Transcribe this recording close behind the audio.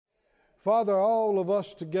Father, all of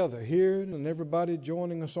us together here and everybody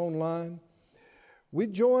joining us online, we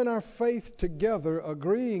join our faith together,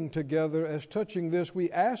 agreeing together as touching this.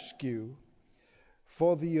 We ask you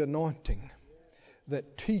for the anointing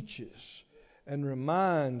that teaches and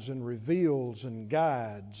reminds and reveals and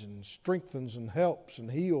guides and strengthens and helps and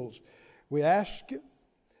heals. We ask you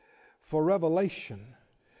for revelation.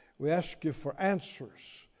 We ask you for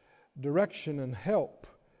answers, direction and help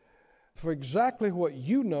for exactly what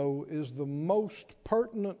you know is the most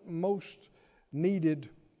pertinent, most needed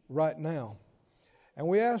right now. And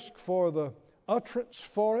we ask for the utterance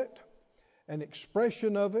for it, an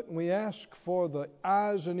expression of it, and we ask for the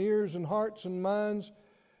eyes and ears and hearts and minds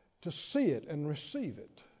to see it and receive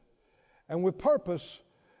it. And we purpose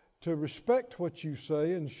to respect what you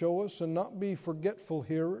say and show us and not be forgetful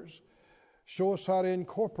hearers. Show us how to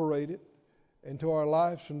incorporate it into our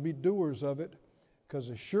lives and be doers of it. Because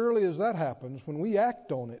as surely as that happens, when we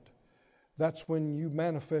act on it, that's when you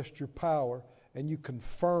manifest your power and you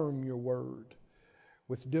confirm your word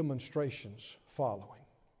with demonstrations following.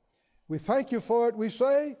 We thank you for it, we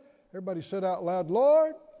say. Everybody said out loud,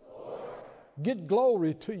 Lord, get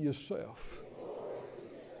glory to yourself.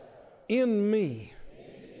 In me,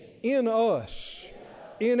 in us,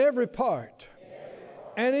 in every part,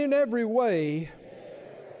 and in every way.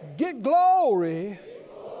 Get glory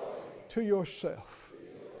to yourself.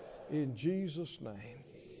 In Jesus' name.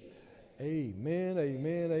 Amen,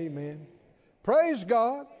 amen, amen. Praise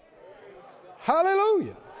God.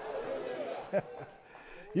 Hallelujah.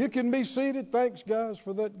 You can be seated. Thanks, guys,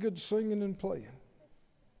 for that good singing and playing.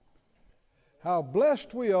 How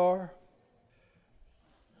blessed we are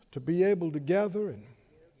to be able to gather and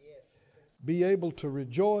be able to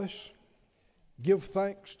rejoice, give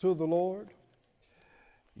thanks to the Lord.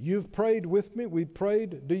 You've prayed with me. We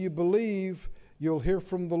prayed. Do you believe you'll hear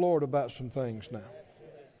from the Lord about some things now?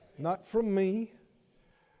 Not from me.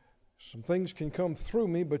 Some things can come through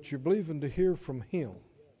me, but you're believing to hear from Him.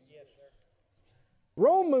 Yes, sir.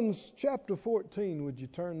 Romans chapter 14, would you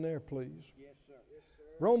turn there, please? Yes, sir. Yes, sir.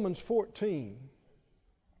 Romans 14.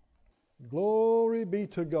 Glory be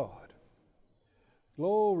to God.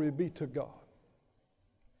 Glory be to God.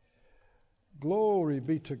 Glory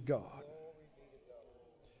be to God.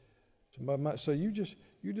 Somebody might say, you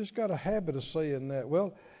just got a habit of saying that.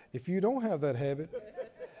 Well, if you don't have that habit,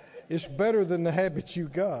 it's better than the habit you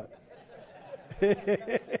got.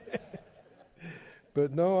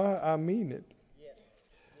 But no, I mean it.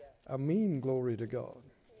 I mean glory to God.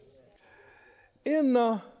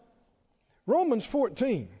 In Romans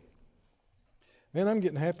 14, man, I'm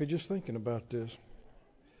getting happy just thinking about this.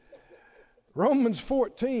 Romans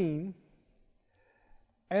 14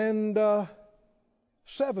 and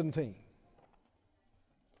 17.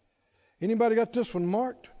 Anybody got this one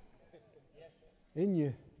marked in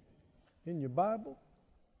your Bible?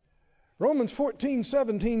 Romans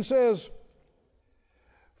 14:17 says,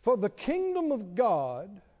 "For the kingdom of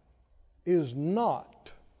God is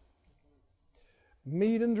not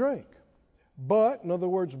meat and drink, but," in other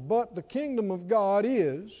words, but the kingdom of God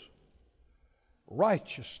is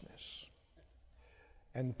righteousness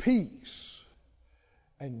and peace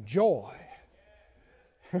and joy.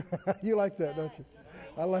 You like that, don't you?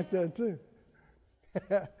 I like that too.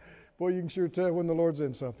 Boy, you can sure tell when the Lord's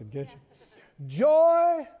in something, can't you?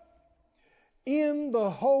 Joy in the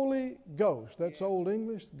Holy Ghost. That's Old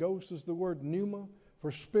English. Ghost is the word pneuma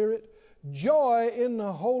for spirit. Joy in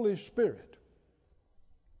the Holy Spirit.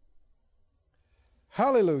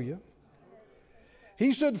 Hallelujah.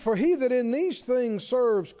 He said, "For he that in these things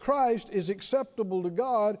serves Christ is acceptable to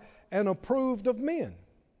God and approved of men."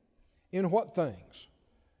 In what things?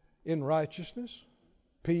 In righteousness,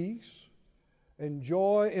 peace, and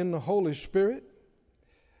joy in the Holy Spirit.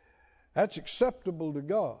 That's acceptable to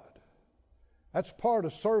God. That's part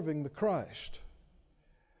of serving the Christ.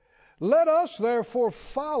 "Let us therefore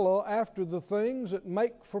follow after the things that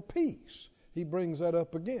make for peace." He brings that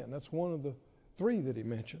up again. That's one of the three that he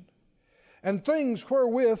mentioned. "And things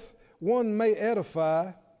wherewith one may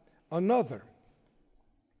edify another."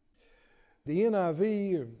 The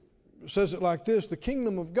NIV says it like this: the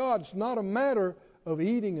kingdom of God is not a matter of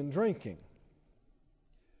eating and drinking,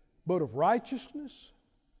 but of righteousness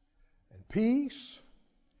and peace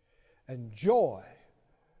and joy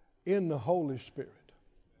in the Holy Spirit.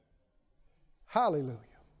 Hallelujah.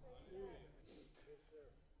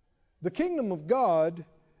 The kingdom of God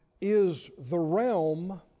is the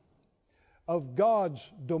realm of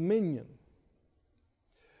God's dominion.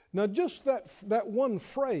 Now, just that one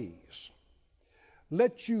phrase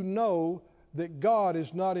lets you know that God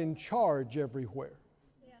is not in charge everywhere.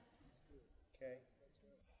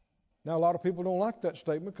 Now, a lot of people don't like that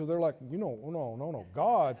statement because they're like,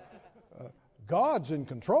 no. God's in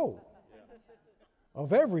control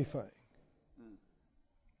of everything.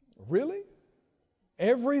 Really?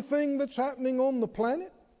 Everything that's happening on the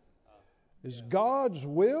planet is God's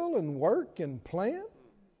will and work and plan?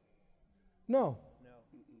 No.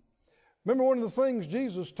 Remember one of the things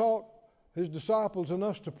Jesus taught His disciples and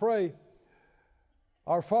us to pray,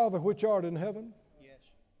 Our Father which art in heaven,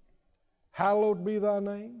 hallowed be thy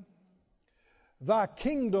name. Thy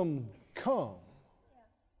kingdom come.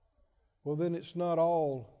 Well, then it's not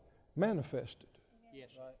all manifested. Yes.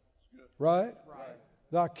 Right?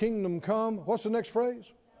 Thy kingdom come. What's the next phrase?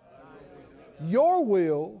 Your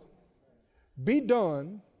will be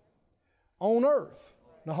done on earth.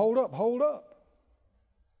 Now hold up.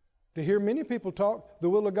 To hear many people talk, the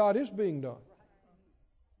will of God is being done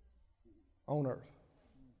on earth.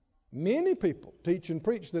 Many people teach and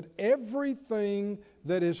preach that everything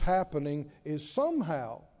that is happening is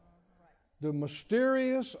somehow the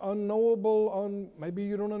mysterious, unknowable, maybe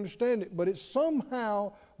you don't understand it, but it's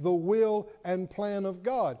somehow the will and plan of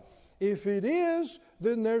God. If it is,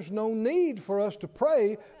 then there's no need for us to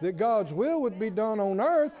pray that God's will would be done on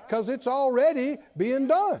earth because it's already being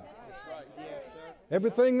done.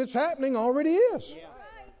 Everything that's happening already is.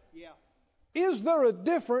 Is there a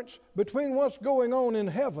difference between what's going on in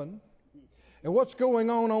heaven and what's going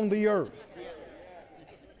on the earth?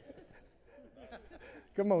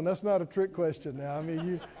 Come on, that's not a trick question now. I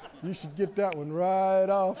mean, you should get that one right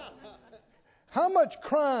off. How much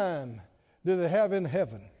crime do they have in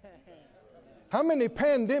heaven? How many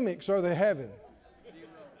pandemics are they having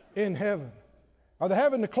in heaven? Are they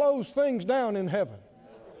having to close things down in heaven?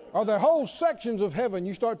 Are there whole sections of heaven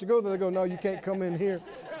you start to go there, they go, no, you can't come in here.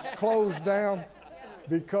 It's closed down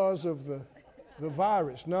because of the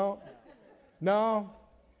virus. No.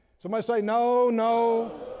 Somebody say no.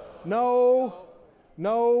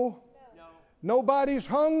 Nobody's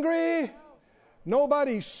hungry.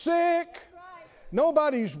 Nobody's sick.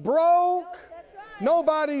 Nobody's broke.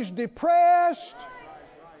 Nobody's depressed.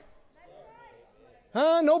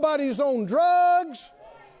 Nobody's on drugs.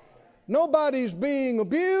 Nobody's being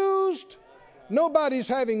abused. Nobody's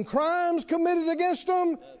having crimes committed against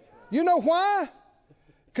them. You know why?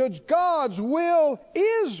 Because God's will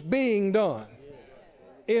is being done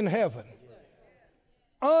in heaven.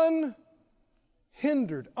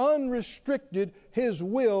 Unhindered, unrestricted, His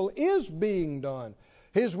will is being done.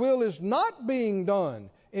 His will is not being done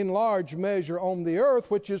in large measure on the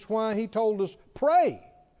earth, which is why He told us, pray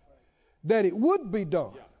that it would be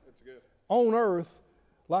done on earth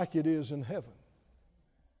like it is in heaven.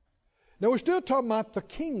 Now we're still talking about the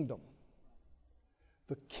kingdom.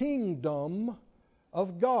 The kingdom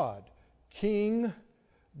of God. Kingdom.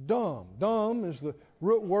 Dom is the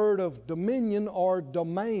root word of dominion or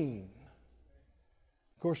domain.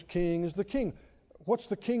 Of course, king is the king. What's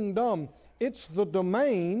the kingdom? It's the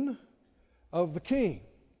domain of the king.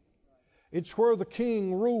 It's where the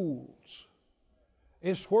king rules.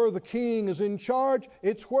 It's where the king is in charge.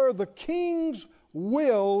 It's where the king's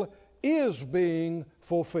will is being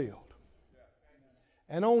fulfilled.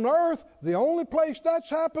 And on earth, the only place that's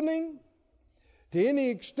happening to any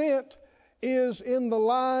extent is in the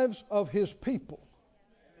lives of His people.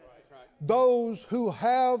 Those who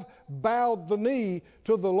have bowed the knee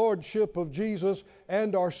to the lordship of Jesus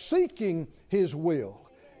and are seeking His will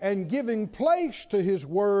and giving place to His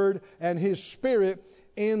word and His spirit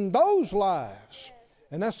in those lives.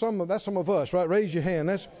 And that's some of us, right? Raise your hand.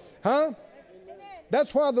 That's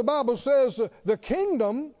why the Bible says the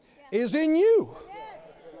kingdom is in you.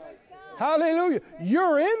 Hallelujah.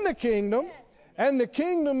 You're in the kingdom, and the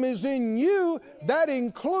kingdom is in you. That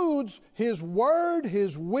includes His word,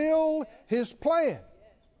 His will, His plan.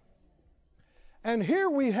 And here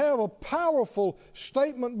we have a powerful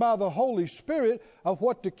statement by the Holy Spirit of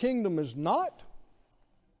what the kingdom is not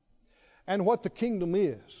and what the kingdom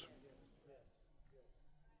is.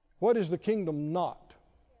 What is the kingdom not?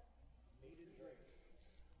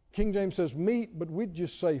 King James says meat, but we'd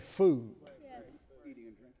just say food.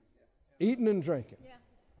 Eating and drinking. Yeah.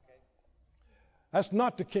 That's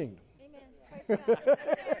not the kingdom. Amen.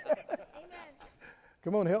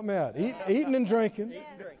 Come on, help me out. Eating and drinking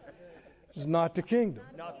is not the kingdom.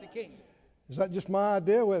 Not the kingdom. Is that just my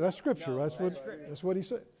idea? Well, that's Scripture. No, that's what he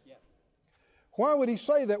said. Yeah. Why would he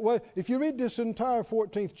say that? Well, if you read this entire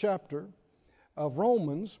 14th chapter of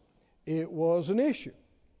Romans, it was an issue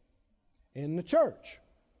in the church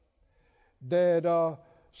that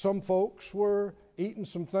some folks were eating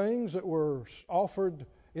some things that were offered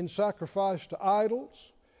in sacrifice to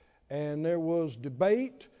idols, and there was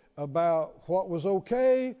debate about what was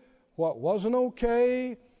okay, what wasn't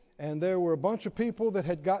okay, And there were a bunch of people that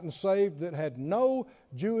had gotten saved that had no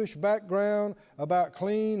Jewish background about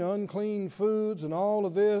clean, unclean foods and all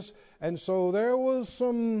of this. And so there was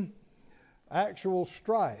some actual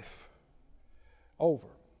strife over.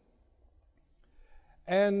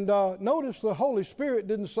 And notice the Holy Spirit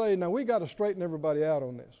didn't say, now we got to straighten everybody out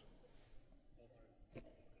on this.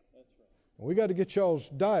 We got to get y'all's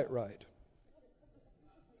diet right.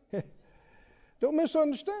 Don't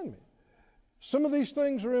misunderstand me. Some of these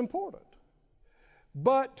things are important,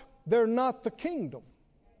 but they're not the kingdom.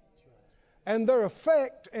 And their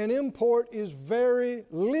effect and import is very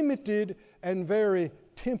limited and very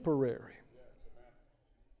temporary.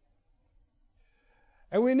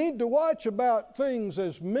 And we need to watch about things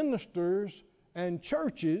as ministers and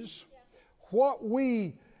churches, what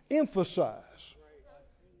we emphasize.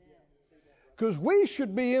 Because we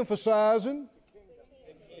should be emphasizing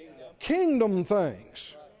kingdom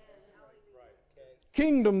things.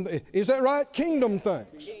 Kingdom, is that right? Kingdom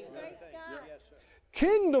things.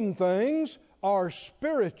 Kingdom things are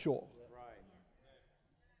spiritual.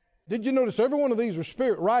 Did you notice every one of these are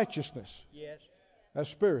spirit? Righteousness. Yes. That's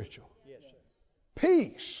spiritual. Yes, sir.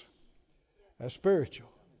 Peace. That's spiritual.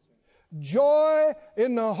 Joy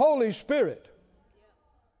in the Holy Spirit.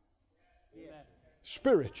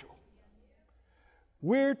 Spiritual.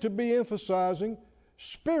 We're to be emphasizing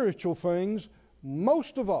spiritual things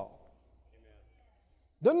most of all.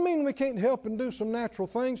 Doesn't mean we can't help and do some natural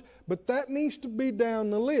things, but that needs to be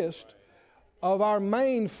down the list of our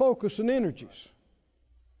main focus and energies.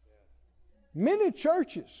 Many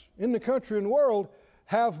churches in the country and world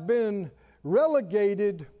have been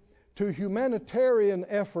relegated to humanitarian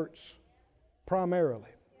efforts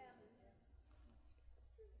primarily.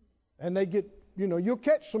 And they get, you'll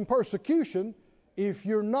catch some persecution if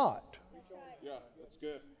you're not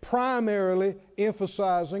primarily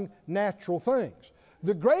emphasizing natural things.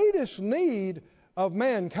 The greatest need of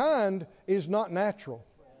mankind is not natural.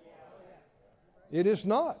 It is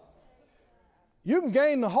not. You can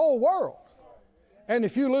gain the whole world, and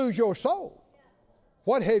if you lose your soul,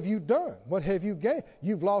 what have you done? What have you gained?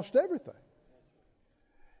 You've lost everything.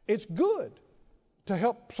 It's good to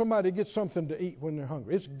help somebody get something to eat when they're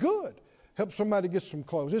hungry. It's good. Help somebody get some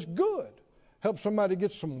clothes. It's good. Help somebody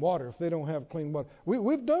get some water if they don't have clean water.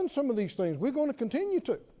 We've done some of these things. We're going to continue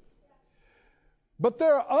to. But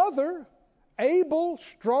there are other able,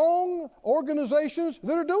 strong organizations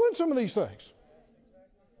that are doing some of these things.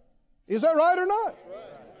 Is that right or not?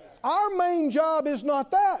 Our main job is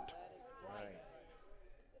not that.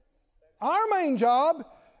 Our main job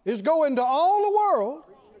is go into all the world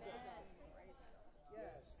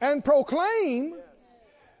and proclaim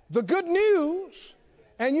the good news,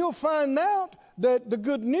 and you'll find out that the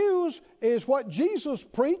good news is what Jesus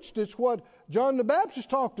preached. It's what John the Baptist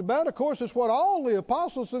talked about. Of course, it's what all the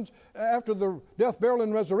apostles since after the death, burial,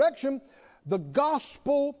 and resurrection. The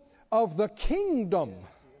gospel of the kingdom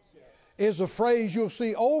is a phrase you'll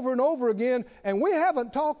see over and over again, and we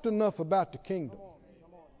haven't talked enough about the kingdom.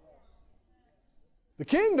 The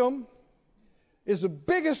kingdom is the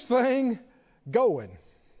biggest thing going.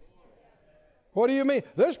 What do you mean?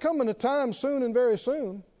 There's coming a time soon and very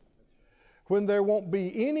soon when there won't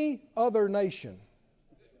be any other nation.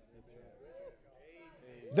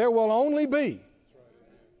 There will only be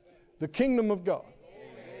the kingdom of God.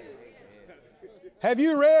 Have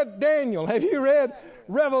you read Daniel? Have you read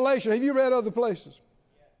Revelation? Have you read other places?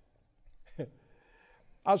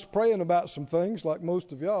 I was praying about some things like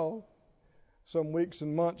most of y'all some weeks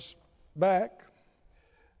and months back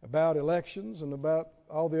about elections and about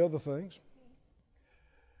all the other things.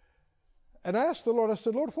 And I asked the Lord, I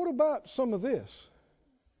said, Lord, what about some of this?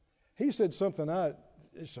 He said something it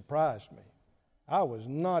surprised me. I was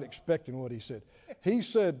not expecting what he said. He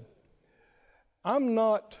said, I'm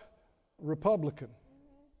not Republican.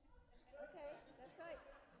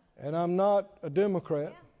 And I'm not a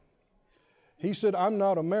Democrat. He said, I'm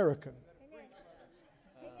not American.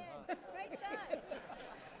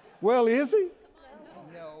 Well, is he?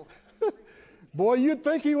 No. Boy, you'd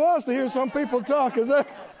think he was to hear some people talk. Is that?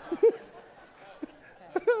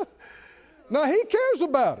 Now, he cares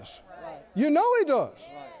about us. You know he does.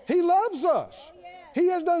 He loves us. He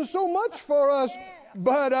has done so much for us.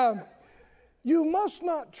 But you must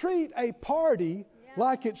not treat a party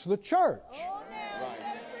like it's the church.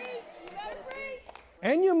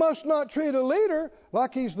 And you must not treat a leader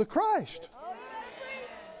like he's the Christ.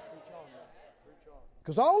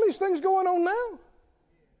 Because all these things going on now,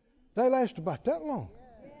 they last about that long.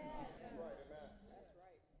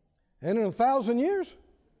 And in 1,000 years,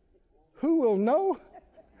 who will know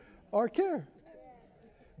or care?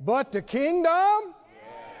 But the kingdom,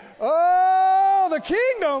 oh,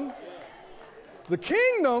 the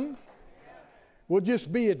kingdom will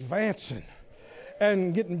just be advancing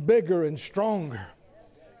and getting bigger and stronger.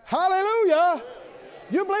 Hallelujah.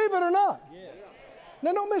 You believe it or not?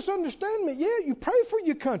 Now, don't misunderstand me. Yeah, you pray for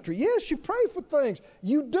your country. Yes, you pray for things.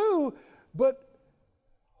 You do. But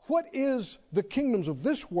what is the kingdoms of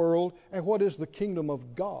this world and what is the kingdom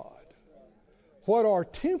of God? What are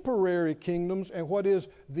temporary kingdoms and what is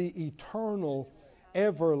the eternal,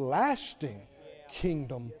 everlasting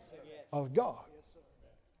kingdom of God?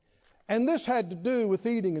 And this had to do with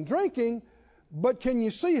eating and drinking, but can you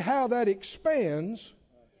see how that expands?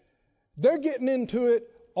 They're getting into it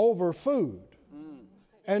over food.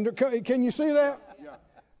 And can you see that?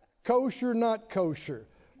 Kosher, not kosher.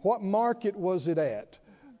 What market was it at?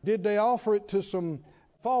 Did they offer it to some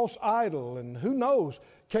false idol? And who knows?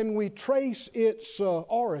 Can we trace its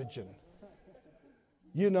origin?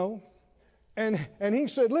 You know? And he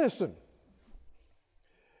said, listen,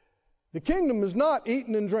 the kingdom is not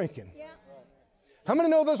eating and drinking. How many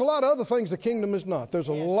know there's a lot of other things the kingdom is not? There's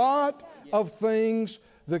a lot of things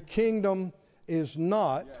the kingdom is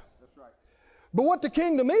not. But what the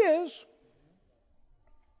kingdom is,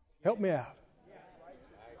 help me out.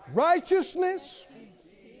 Righteousness.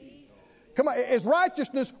 Come on, is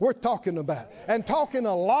righteousness worth talking about? And talking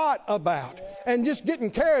a lot about. And just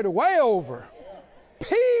getting carried away over.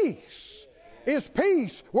 Peace. Is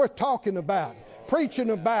peace worth talking about? Preaching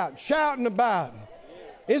about? Shouting about?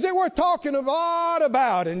 Is it worth talking a lot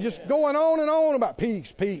about? And just going on and on about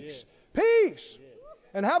peace, peace, peace.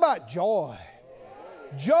 And how about joy?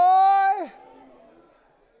 Joy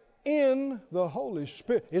in the Holy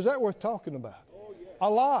Spirit. Is that worth talking about? A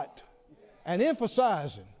lot. And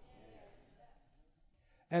emphasizing.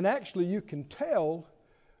 And actually you can tell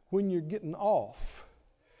when you're getting off.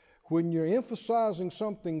 When you're emphasizing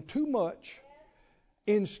something too much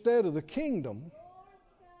instead of the kingdom.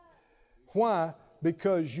 Why?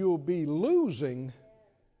 Because you'll be losing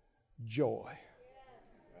joy.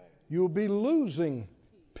 You'll be losing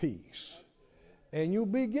peace. And you'll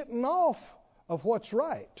be getting off of what's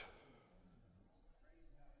right.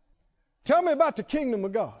 Tell me about the kingdom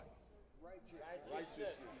of God.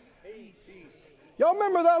 Y'all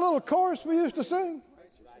remember that little chorus we used to sing?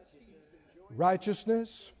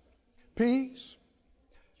 Righteousness, peace,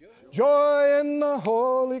 joy in the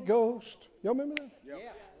Holy Ghost. Y'all remember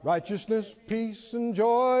that? Righteousness, peace, and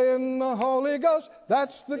joy in the Holy Ghost.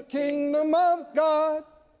 That's the kingdom of God.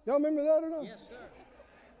 Y'all remember that or not? Yes, sir.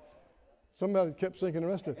 Somebody kept singing the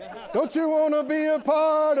rest of it. Don't you want to be a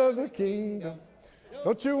part of the kingdom?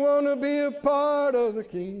 Don't you want to be a part of the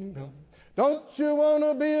kingdom? Don't you want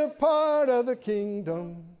to be a part of the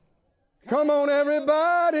kingdom? Come on,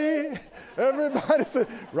 everybody. Everybody say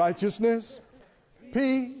righteousness,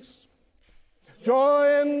 peace,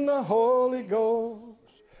 joy in the Holy Ghost.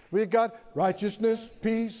 We got righteousness,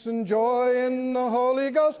 peace, and joy in the Holy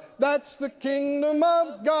Ghost. That's the kingdom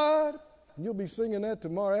of God. And you'll be singing that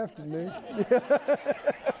tomorrow afternoon.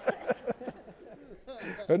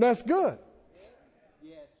 And that's good.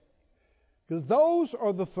 Because those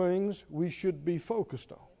are the things we should be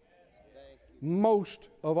focused on. Most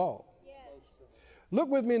of all. Look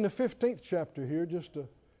with me in the 15th chapter here, just a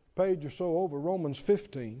page or so over, Romans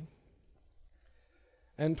 15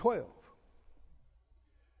 and 12.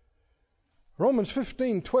 Romans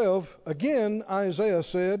 15:12, again Isaiah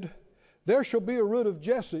said, there shall be a root of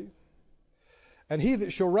Jesse, and he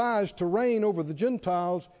that shall rise to reign over the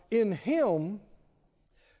Gentiles, in him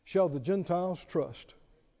shall the Gentiles trust.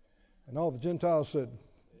 And all the Gentiles said,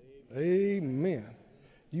 Amen.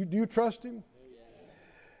 Do you trust him?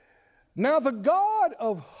 Now the God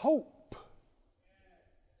of hope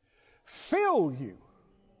fill you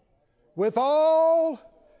with all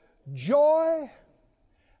joy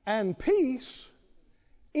and peace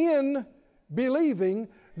in believing,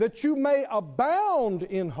 that you may abound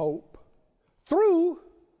in hope through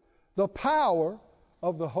the power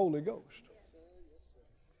of the Holy Ghost.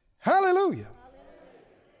 Hallelujah.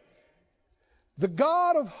 The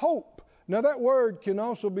God of hope. Now that word can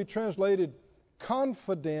also be translated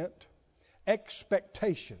confident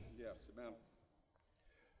expectation. Yes, amen.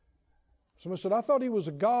 Someone said, I thought he was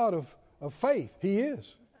a God of faith. He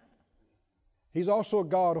is. He's also a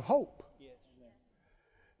God of hope. Yes.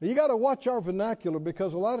 Now you got to watch our vernacular,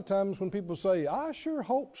 because a lot of times when people say, I sure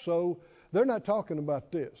hope so, they're not talking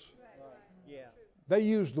about this. Right. Yeah. They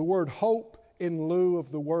use the word hope in lieu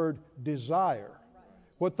of the word desire.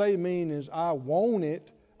 What they mean is, I want it,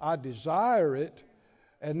 I desire it,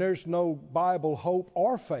 and there's no Bible hope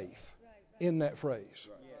or faith in that phrase.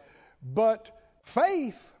 But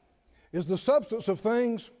faith is the substance of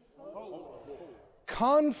things.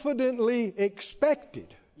 confidently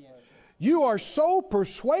expected. You are so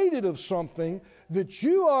persuaded of something that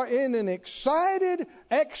you are in an excited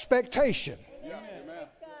expectation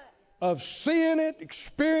of seeing it,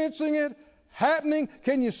 experiencing it, happening.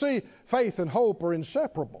 Can you see? Faith and hope are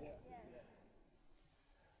inseparable.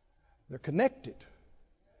 They're connected.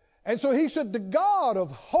 And so he said, the God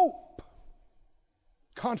of hope,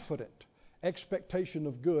 confident expectation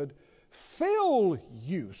of good, fill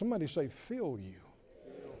you. Somebody say, fill you.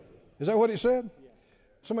 Is that what it said?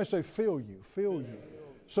 Somebody say, fill you, fill you.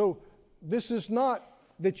 So this is not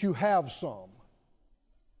that you have some.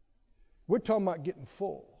 We're talking about getting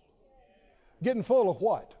full. Getting full of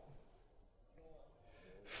what?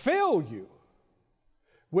 Fill you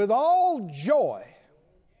with all joy,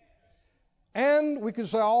 and we could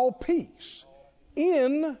say all peace,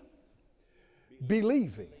 in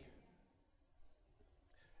believing.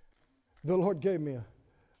 The Lord gave me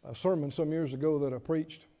a sermon some years ago that I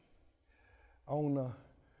preached on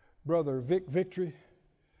Brother Vic Victory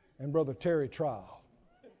and Brother Terry Trial.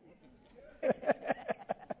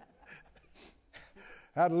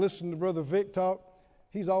 I had to listen to Brother Vic talk.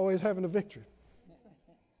 He's always having a victory.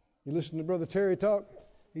 You listen to Brother Terry talk,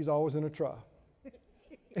 he's always in a trial.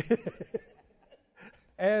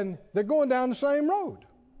 And they're going down the same road.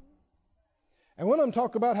 And one of them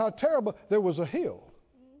talk about how terrible, there was a hill.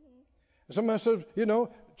 And somebody said, you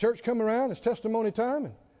know, church come around, it's testimony time,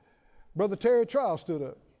 and Brother Terry Trial stood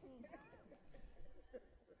up.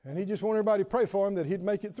 And he just wanted everybody to pray for him that he'd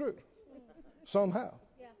make it through somehow.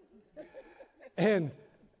 And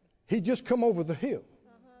he just come over the hill.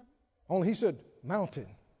 Only he said, mountain.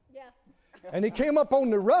 And he came up on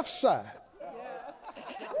the rough side.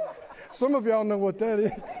 Some of y'all know what that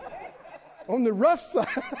is. On the rough side.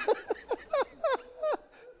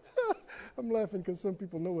 I'm laughing because some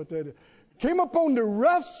people know what that is. Came up on the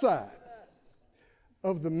rough side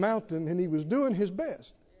of the mountain, and he was doing his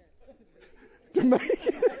best to make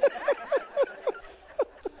it.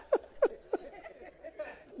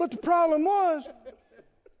 But the problem was,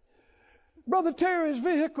 Brother Terry's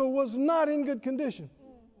vehicle was not in good condition.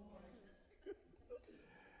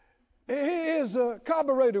 His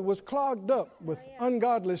carburetor was clogged up with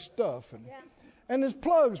ungodly stuff, and his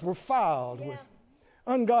plugs were fouled with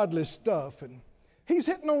ungodly stuff, and he's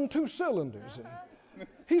hitting on 2 cylinders, and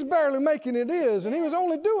he's barely making it is, and he was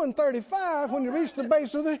only doing 35 when he reached the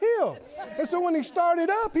base of the hill. And so when he started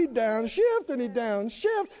up, he downshift,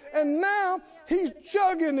 and now he's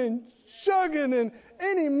chugging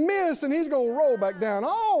and he missed, and he's going to roll back down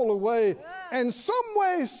all the way, and some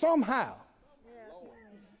way, somehow,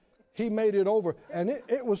 he made it over, and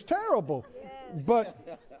it was terrible.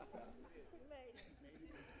 But,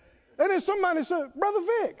 and then somebody said, Brother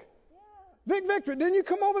Vic Victory, didn't you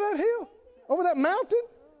come over that hill? Over that mountain?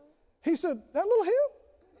 He said, that little hill?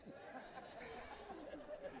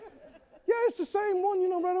 Yeah, it's the same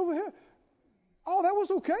one, right over here. Oh, that was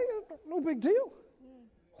okay. No big deal.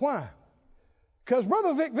 Why? Because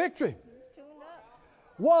Brother Victory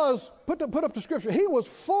was, put up the scripture, he was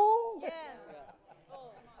full.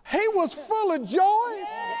 He was full of joy.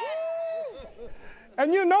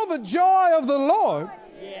 And the joy of the Lord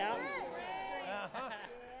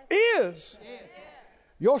is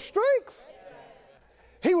your strength.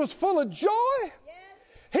 He was full of joy.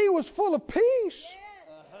 He was full of peace.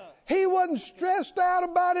 He wasn't stressed out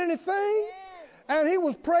about anything. And he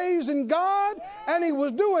was praising God. And he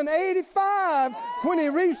was doing 85 when he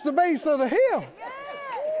reached the base of the hill.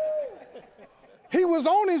 He was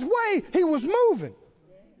on his way. He was moving.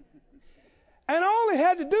 And all he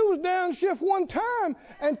had to do was downshift one time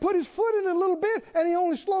and put his foot in a little bit, and he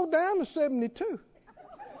only slowed down to 72.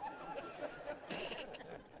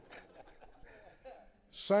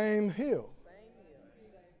 Same hill.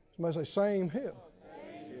 Somebody say, same hill.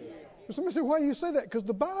 Somebody say, why do you say that? Because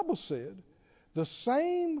the Bible said the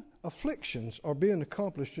same afflictions are being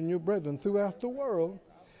accomplished in your brethren throughout the world,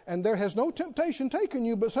 and there has no temptation taken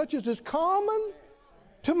you, but such as is common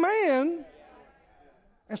to man.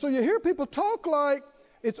 And so you hear people talk like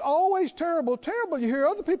it's always terrible. You hear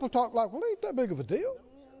other people talk like, well, it ain't that big of a deal.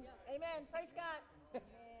 Amen. Praise God.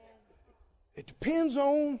 It depends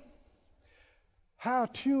on how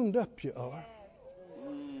tuned up you are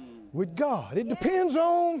with God. It depends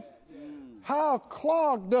on how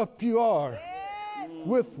clogged up you are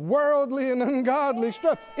with worldly and ungodly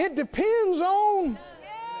stuff. It depends on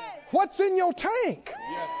what's in your tank.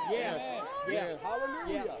 Yes.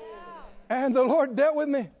 Hallelujah. And the Lord dealt with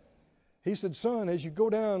me. He said, son, as you go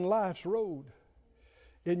down life's road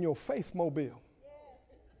in your faith mobile,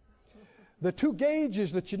 the 2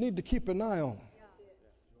 gauges that you need to keep an eye on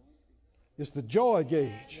is the joy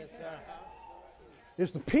gauge It's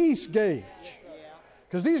the peace gauge.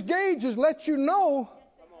 Because these gauges let you know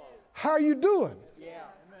how you're doing,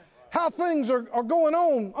 how things are going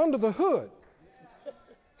on under the hood,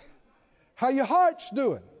 how your heart's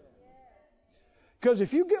doing. Because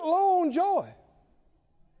if you get low on joy,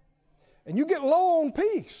 and you get low on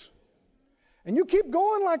peace, and you keep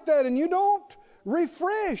going like that, and you don't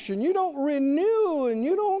refresh, and you don't renew, and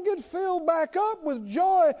you don't get filled back up with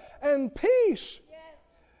joy and peace,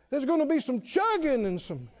 there's going to be some chugging and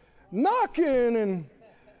some knocking, and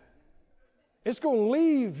it's going to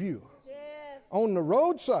leave you on the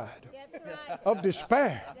roadside of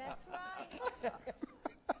despair. That's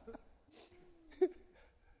right.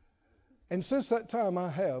 And since that time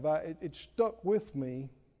it stuck with me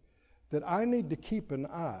that I need to keep an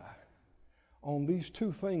eye on these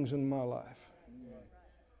two things in my life: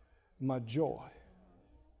 my joy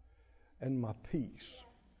and my peace.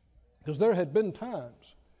 Because there had been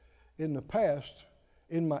times in the past,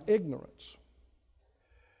 in my ignorance,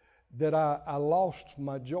 that I lost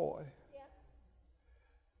my joy.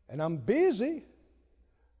 And I'm busy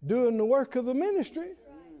doing the work of the ministry,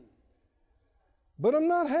 but I'm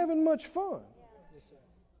not having much fun.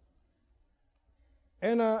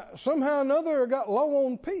 And somehow or another I got low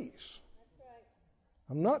on peace.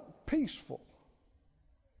 I'm not peaceful.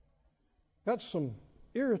 Got some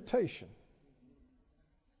irritation,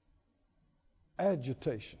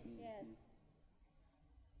 agitation,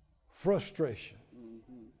 frustration.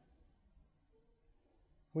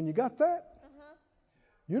 When you got that,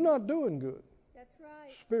 you're not doing good. That's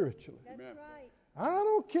right. Spiritually. That's right. I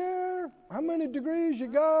don't care how many degrees you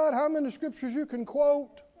got, how many scriptures you can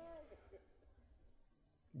quote.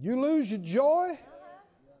 You lose your joy,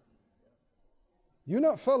 you're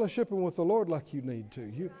not fellowshipping with the Lord like you need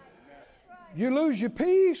to. You lose your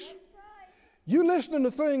peace. You listening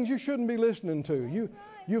to things you shouldn't be listening to.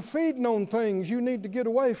 You're feeding on things you need to get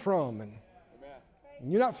away from, and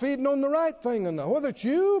you're not feeding on the right thing enough. Whether it's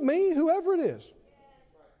you, me, whoever it is.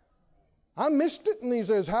 I missed it, and these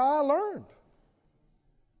is how I learned.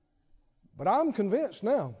 But I'm convinced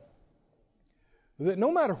now that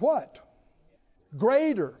no matter what,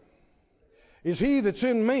 greater is He that's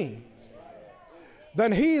in me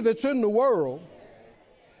than he that's in the world.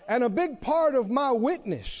 And a big part of my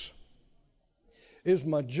witness is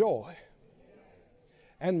my joy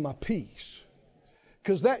and my peace.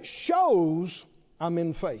 Because that shows I'm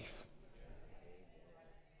in faith.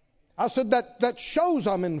 I said that shows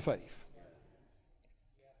I'm in faith.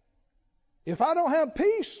 If I don't have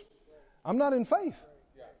peace, I'm not in faith.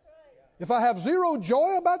 If I have zero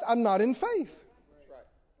joy about it, I'm not in faith.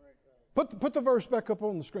 Put the verse back up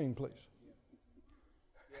on the screen, please.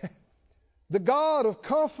 The God of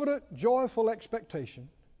confident, joyful expectation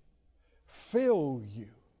fill you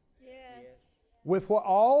with what?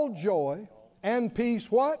 All joy and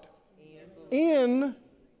peace. What? In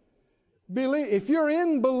believe. If you're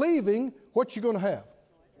in believing, what you going to have?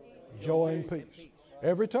 Joy and peace.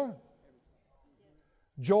 Every time.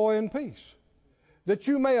 Joy and peace. That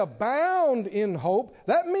you may abound in hope.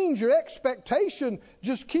 That means your expectation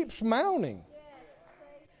just keeps mounting.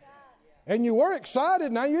 And you were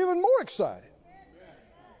excited, now you're even more excited.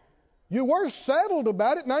 You were settled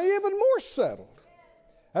about it, now you're even more settled.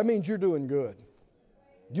 That means you're doing good.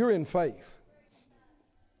 You're in faith.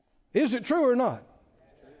 Is it true or not?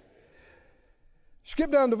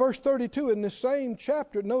 Skip down to verse 32 in this same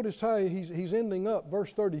chapter. Notice how he's ending up.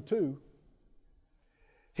 Verse 32.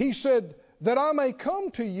 He said, that I may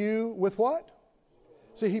come to you with what?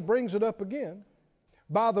 See, he brings it up again.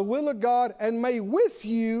 By the will of God, and may with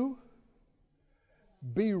you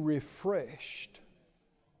be refreshed.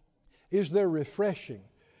 Is there refreshing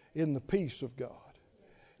in the peace of God?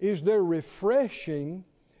 Is there refreshing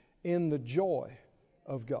in the joy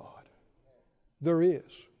of God? There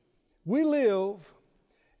is. We live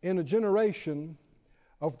in a generation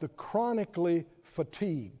of the chronically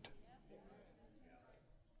fatigued.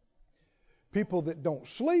 People that don't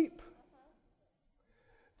sleep,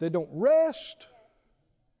 they don't rest,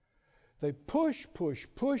 they push.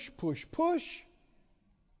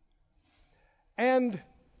 And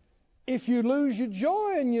if you lose your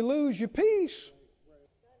joy and you lose your peace,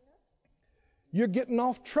 you're getting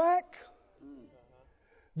off track.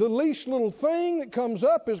 The least little thing that comes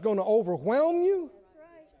up is going to overwhelm you.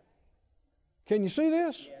 Can you see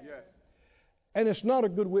this? And it's not a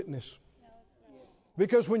good witness.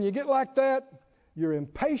 Because when you get like that, you're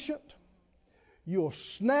impatient, you'll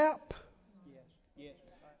snap,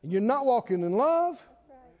 and you're not walking in love,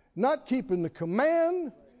 not keeping the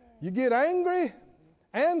command, you get angry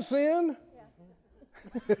and sin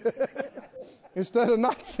instead of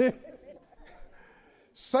not sin.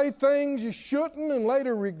 say things you shouldn't and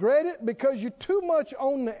later regret it because you're too much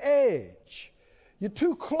on the edge. You're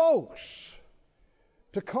too close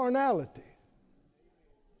to carnality.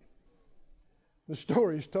 The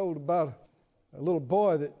story is told about a little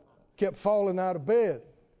boy that kept falling out of bed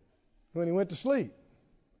when he went to sleep.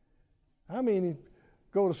 I mean, he'd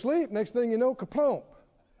go to sleep, next thing you know, kaplump.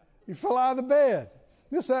 He fell out of the bed.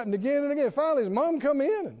 This happened again and again. Finally, his mom come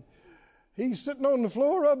in, and he's sitting on the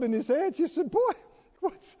floor rubbing his head. She said, boy,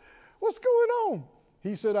 what's going on?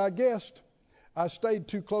 He said, I guessed I stayed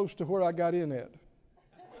too close to where I got in at.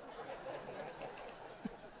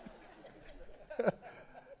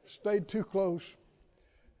 Stayed too close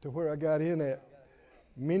to where I got in at.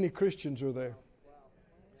 Many Christians are there.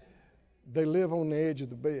 They live on the edge of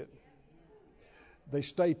the bed. They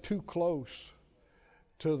stay too close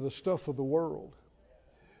to the stuff of the world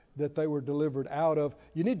that they were delivered out of.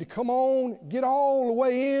 You need to come on, get all the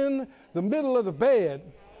way in the middle of the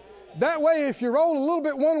bed. That way, if you roll a little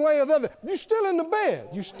bit one way or the other, you're still in the bed.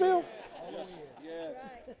 You still.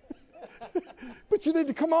 But you need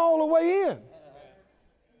to come all the way in.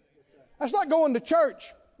 That's not going to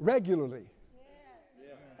church regularly.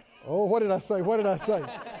 Oh, what did I say? What did I say?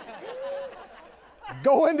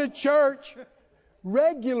 Going to church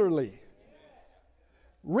regularly.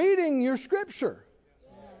 Reading your scripture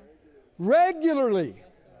regularly.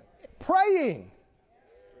 Praying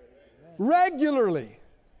regularly.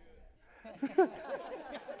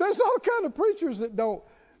 There's all kind of preachers that don't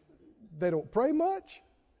pray much.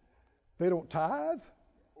 They don't tithe.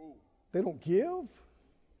 They don't give.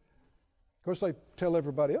 Of course, they tell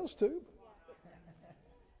everybody else to.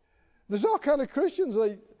 There's all kind of Christians,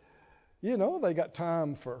 they got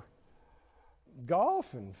time for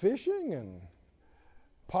golf and fishing and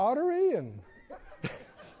pottery and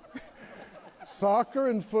soccer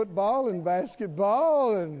and football and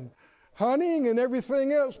basketball and hunting and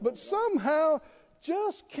everything else, but somehow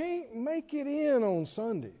just can't make it in on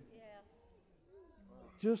Sunday.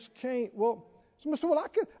 Just can't. Well, somebody said, I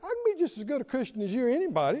can be just as good a Christian as you or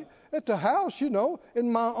anybody at the house,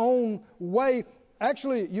 in my own way.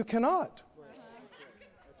 Actually, you cannot.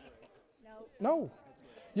 No.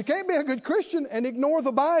 You can't be a good Christian and ignore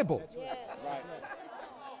the Bible.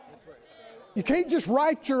 You can't just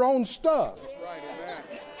write your own stuff.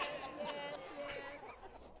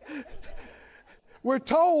 We're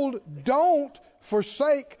told, don't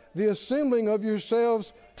forsake the assembling of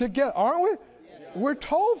yourselves together, aren't we? We're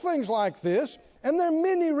told things like this, and there are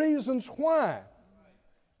many reasons why.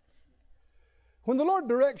 When the Lord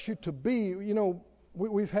directs you to be,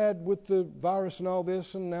 we've had with the virus and all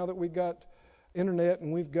this, and now that we've got internet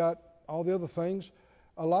and we've got all the other things,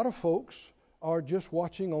 a lot of folks are just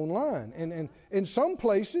watching online. And in some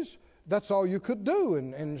places, that's all you could do,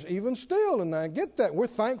 and even still, and I get that. We're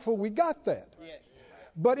thankful we got that. Yes.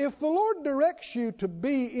 But if the Lord directs you to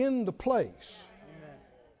be in the place,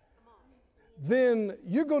 then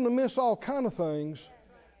you're going to miss all kind of things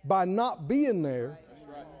by not being there.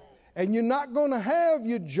 And you're not going to have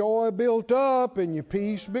your joy built up and your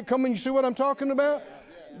peace becoming. You see what I'm talking about?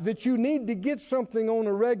 That you need to get something on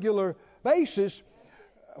a regular basis.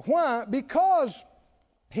 Why? Because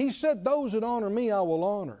He said, those that honor me, I will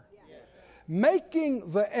honor.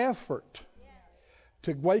 Making the effort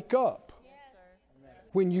to wake up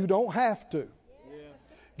when you don't have to.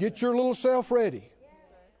 Get your little self ready.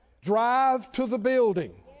 Drive to the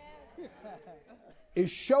building. Is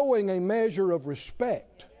showing a measure of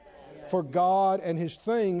respect for God and His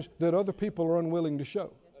things that other people are unwilling to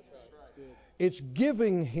show. It's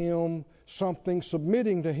giving Him something,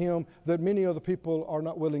 submitting to Him that many other people are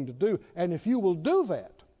not willing to do. And if you will do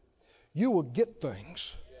that, you will get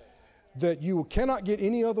things that you cannot get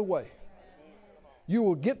any other way. You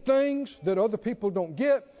will get things that other people don't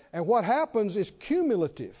get, and what happens is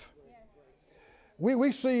cumulative.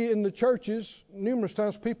 We see in the churches numerous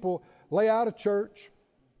times people lay out of church,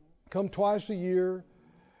 come twice a year,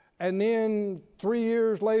 and then 3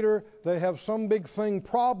 years later they have some big thing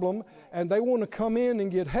problem, and they want to come in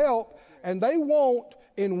and get help, and they want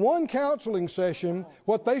in one counseling session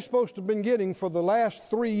what they're supposed to have been getting for the last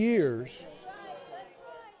 3 years.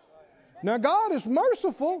 Now, God is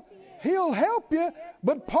merciful. He'll help you,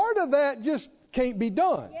 but part of that just can't be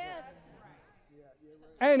done.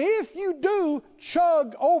 And if you do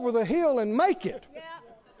chug over the hill and make it,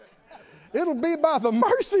 it'll be by the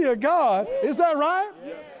mercy of God. Is that right?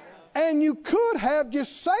 And you could have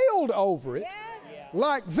just sailed over it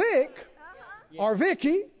like Vic or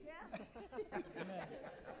Vicky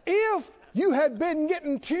if You had been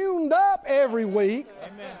getting tuned up every week,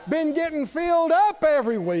 been getting filled up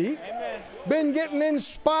every week, been getting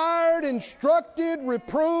inspired, instructed,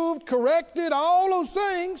 reproved, corrected, all those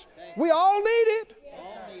things. We all need it.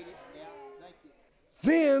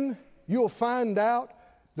 Then you'll find out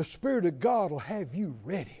the Spirit of God will have you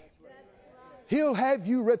ready. He'll have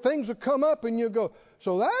you ready. Things will come up and you'll go,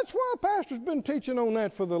 so that's why Pastor's been teaching on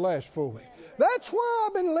that for the last 4 weeks. That's why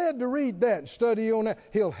I've been led to read that and study on that.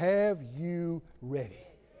 He'll have you ready.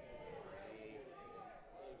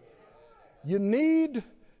 You need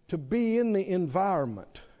to be in the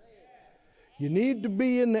environment. You need to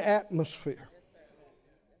be in the atmosphere.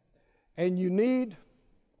 And you need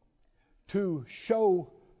to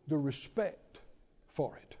show the respect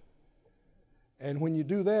for it. And when you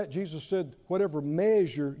do that, Jesus said, whatever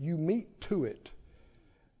measure you meet to it,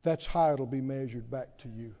 that's how it'll be measured back to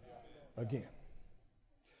you again.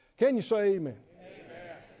 Can you say amen?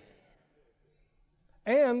 Amen.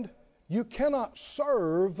 And you cannot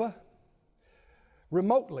serve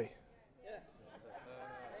remotely.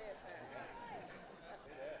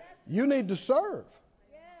 You need to serve.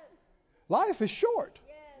 Life is short.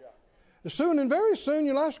 Soon and very soon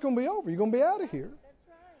your life's going to be over. You're going to be out of here.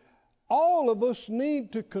 All of us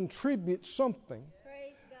need to contribute something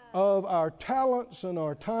of our talents and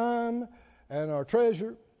our time and our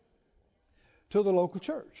treasure to the local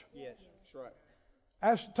church. Yes, that's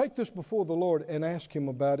right. Take this before the Lord and ask Him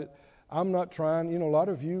about it. I'm not trying, a lot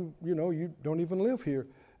of you, you don't even live here.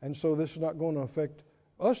 And so this is not going to affect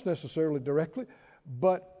us necessarily directly.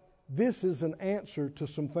 But this is an answer to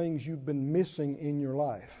some things you've been missing in your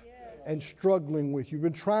life and struggling with. You've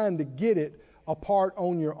been trying to get it apart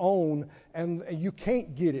on your own, and you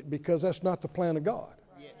can't get it because that's not the plan of God.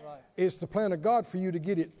 It's the plan of God for you to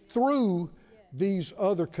get it through these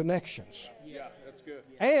other connections. Yeah, that's good.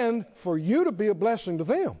 And for you to be a blessing to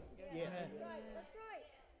them. Yeah.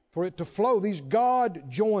 For it to flow, these God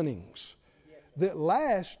joinings that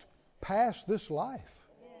last past this life.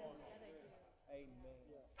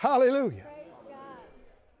 Hallelujah.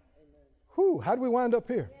 Whew, how do we wind up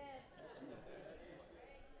here?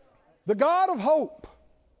 The God of hope.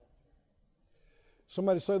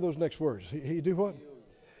 Somebody say those next words. He do what?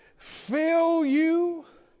 Fill you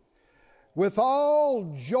with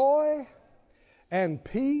all joy and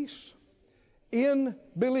peace in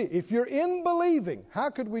belief. If you're in believing, how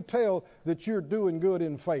could we tell that you're doing good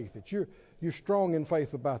in faith, that you're strong in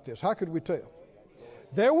faith about this? How could we tell?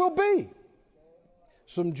 There will be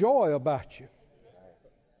some joy about you.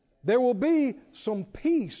 There will be some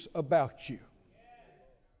peace about you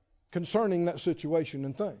concerning that situation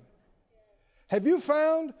and thing. Have you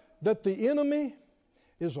found that the enemy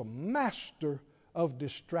is a master of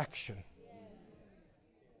distraction?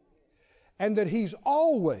 And that he's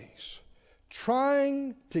always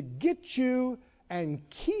trying to get you and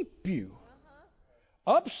keep you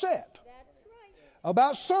upset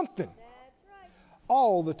about something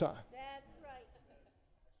all the time.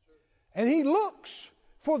 And he looks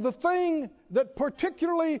for the thing that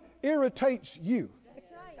particularly irritates you.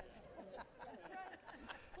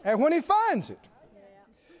 And when he finds it,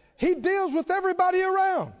 he deals with everybody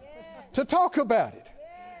around to talk about it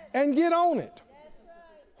and get on it.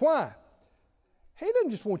 Why? He doesn't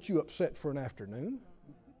just want you upset for an afternoon.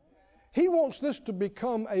 He wants this to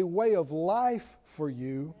become a way of life for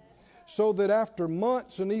you so that after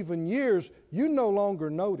months and even years, you no longer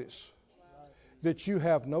notice that you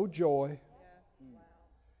have no joy,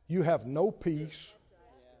 you have no peace,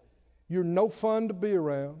 you're no fun to be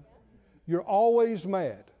around, you're always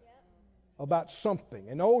mad about something.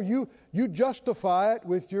 And you justify it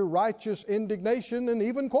with your righteous indignation and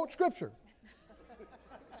even quote Scripture.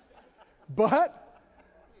 But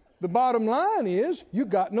the bottom line is you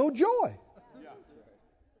got no joy.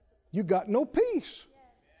 You got no peace.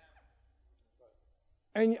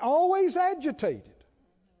 And you're always agitated,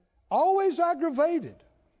 always aggravated.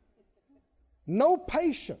 No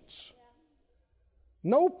patience,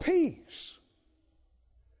 no peace,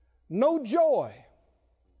 no joy.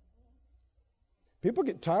 People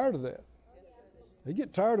get tired of that. They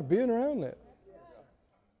get tired of being around that.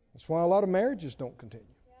 That's why a lot of marriages don't continue.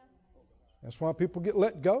 That's why people get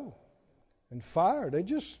let go and fired. They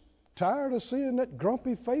just tired of seeing that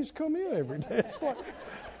grumpy face come in every day. It's like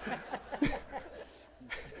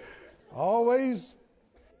always.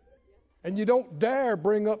 And you don't dare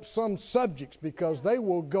bring up some subjects because they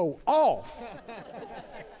will go off.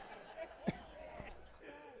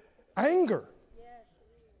 Anger.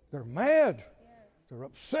 They're mad. They're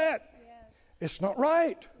upset. It's not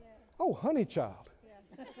right. Oh, honey child.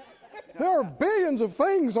 There are billions of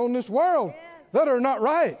things on this world that are not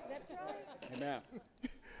right. Amen.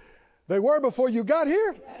 They were before you got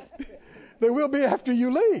here. They will be after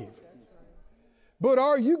you leave. But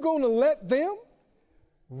are you going to let them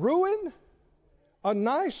ruin a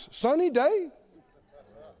nice sunny day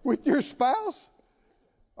with your spouse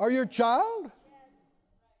or your child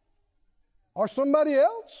or somebody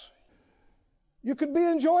else? You could be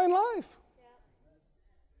enjoying life.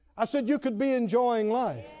 I said you could be enjoying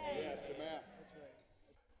life. Yes, amen.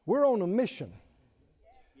 We're on a mission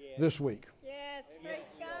this week. Yes, praise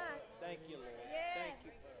God. Thank you, Lord. Yes. Thank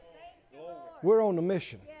you. Thank you, Lord. We're on a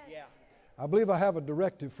mission. Yes. Yeah. I believe I have a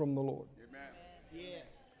directive from the Lord. Amen. Yeah.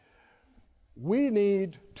 We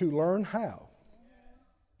need to learn how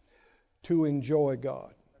to enjoy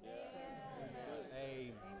God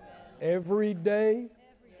Amen. every day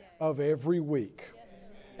of every week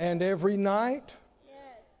and every night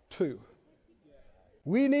too.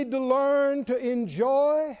 We need to learn to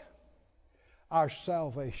enjoy our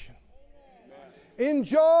salvation.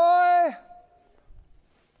 Enjoy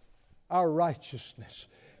our righteousness.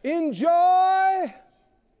 Enjoy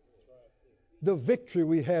the victory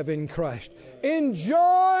we have in Christ.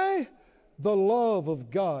 Enjoy the love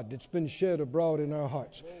of God that's been shed abroad in our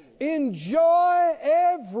hearts. Enjoy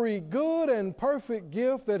every good and perfect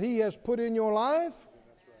gift that He has put in your life.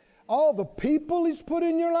 All the people He's put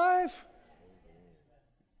in your life.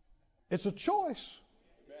 It's a choice.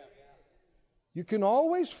 You can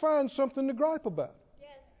always find something to gripe about. Yes.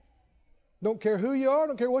 Don't care who you are,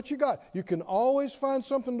 don't care what you got. You can always find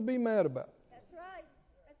something to be mad about. That's right.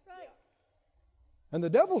 That's right. And the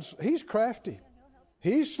devil's, he's crafty.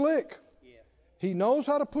 He's slick. Yeah. He knows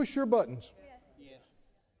how to push your buttons. Yeah.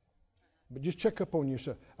 But just check up on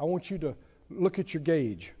yourself. I want you to look at your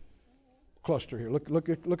gauge cluster here.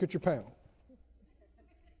 Look at your panel.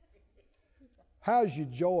 How's your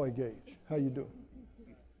joy gauge? How you doing?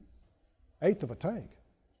 1/8 of a tank.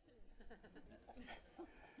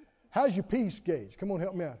 How's your peace gauge? Come on,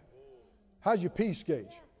 help me out. How's your peace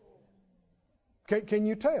gauge? Can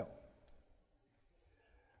you tell?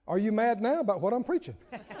 Are you mad now about what I'm preaching?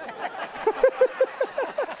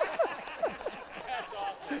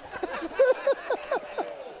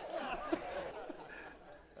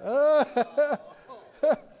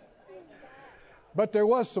 But there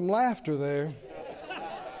was some laughter there.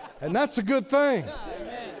 And that's a good thing.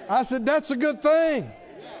 I said, that's a good thing.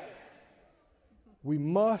 We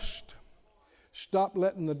must stop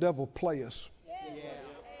letting the devil play us.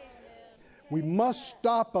 We must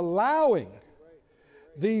stop allowing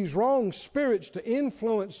these wrong spirits to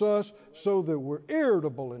influence us so that we're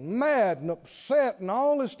irritable and mad and upset and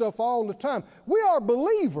all this stuff all the time. We are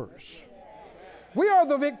believers. We are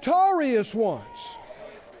the victorious ones.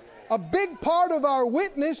 A big part of our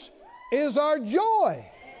witness is our joy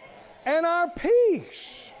and our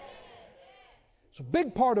peace. It's a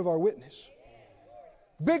big part of our witness.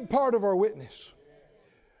 Big part of our witness.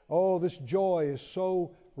 Oh, this joy is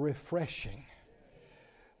so refreshing.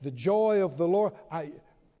 The joy of the Lord,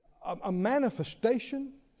 a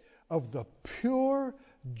manifestation of the pure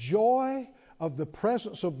joy of the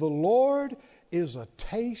presence of the Lord is a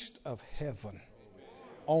taste of heaven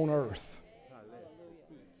on earth.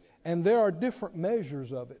 And there are different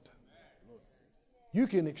measures of it. You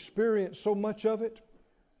can experience so much of it,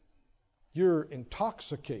 you're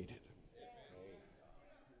intoxicated,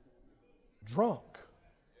 drunk,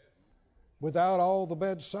 without all the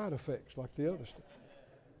bad side effects like the other stuff.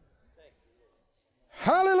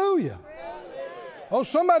 Hallelujah. Oh,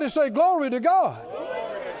 somebody say glory to God.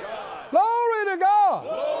 Glory to God.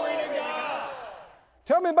 Glory to God.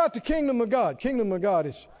 Tell me about the kingdom of God. Kingdom of God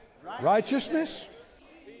is righteousness,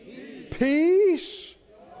 peace,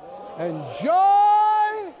 and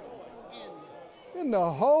joy in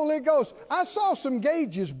the Holy Ghost. I saw some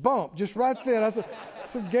gauges bump just right then. I saw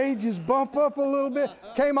some gauges bump up a little bit.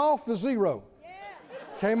 Came off the zero.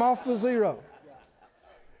 Came off the zero.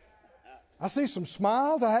 I see some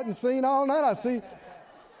smiles I hadn't seen all night.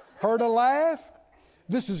 Heard a laugh.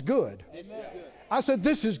 This is good. I said,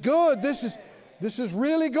 this is good. This is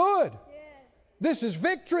really good. This is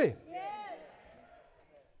victory.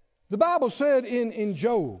 The Bible said in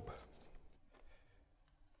Job,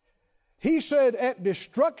 he said, at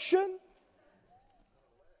destruction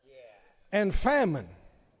and famine,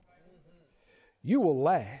 you will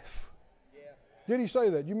laugh. Did he say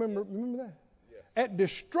that? You remember that? Yes. At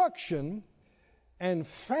destruction and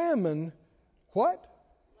famine, what?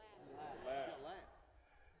 Laugh.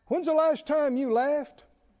 When's the last time you laughed?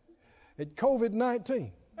 At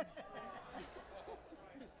COVID-19.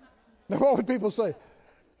 Now what would people say?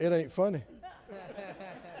 It ain't funny.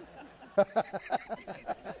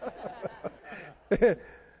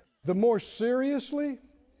 The more seriously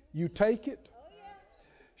you take it,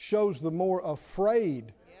 shows the more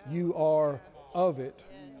afraid you are of it.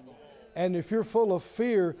 And if you're full of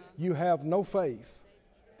fear, you have no faith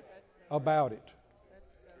about it.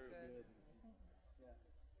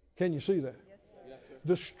 Can you see that?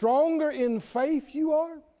 The stronger in faith you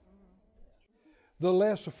are, the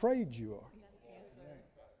less afraid you are.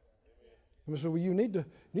 And so, well, you need to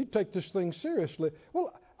take this thing seriously.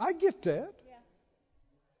 Well, I get that.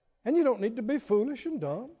 And you don't need to be foolish and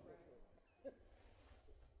dumb.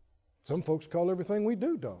 Some folks call everything we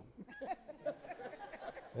do dumb.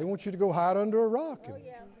 They want you to go hide under a rock and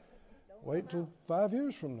wait till 5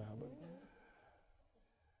 years from now. But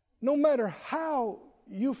no matter how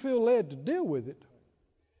you feel led to deal with it,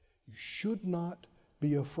 you should not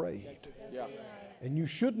be afraid. Yeah. And you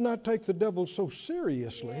should not take the devil so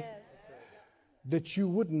seriously that you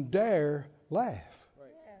wouldn't dare laugh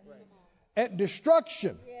at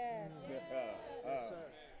destruction,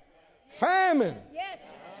 famine. Yes.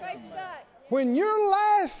 Praise God. When you're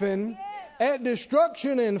laughing at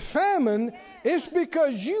destruction and famine, it's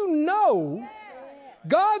because you know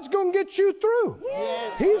God's going to get you through.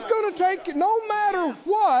 He's going to take it no matter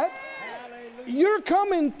what. You're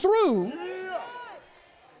coming through.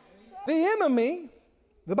 The enemy,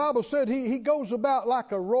 the Bible said he goes about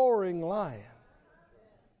like a roaring lion,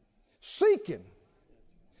 seeking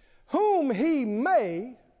whom he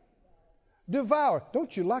may devour.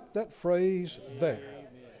 Don't you like that phrase there?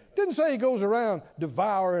 Didn't say he goes around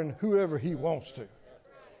devouring whoever he wants to.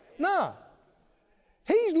 No.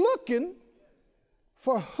 He's looking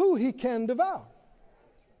for who he can devour.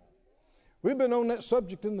 We've been on that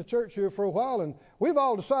subject in the church here for a while, and we've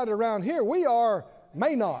all decided around here we are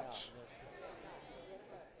may nots.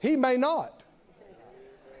 He may not.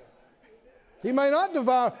 He may not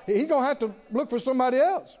devour. He's going to have to look for somebody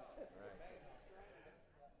else.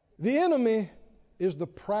 The enemy is the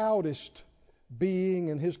proudest being,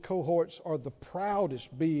 and his cohorts are the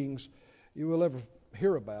proudest beings you will ever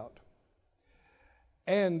hear about.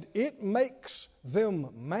 And it makes them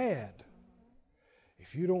mad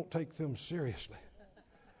if you don't take them seriously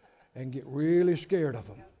and get really scared of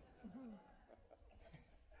them.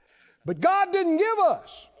 But God didn't give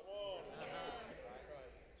us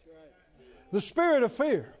the spirit of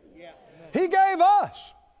fear. He gave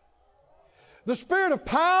us the spirit of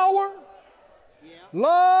power,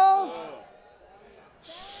 love,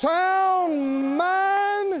 sound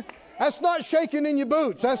mind. That's not shaking in your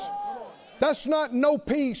boots. That's not no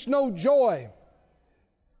peace, no joy.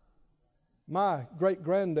 My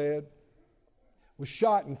great-granddad was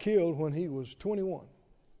shot and killed when he was 21.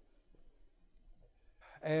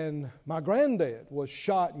 And my granddad was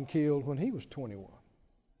shot and killed when he was 21.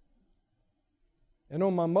 And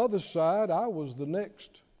on my mother's side, I was the next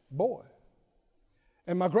boy.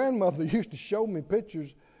 And my grandmother used to show me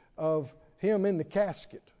pictures of him in the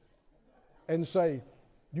casket and say,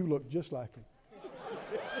 "You look just like him."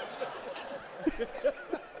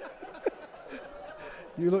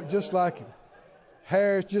 You look just like him.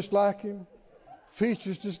 Hair's just like him.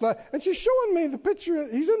 Features just like. And she's showing me the picture.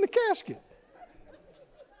 He's in the casket.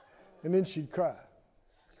 And then she'd cry.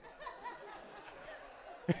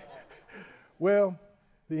 Well,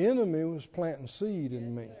 the enemy was planting seed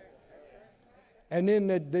in me. And then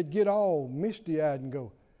they'd get all misty-eyed and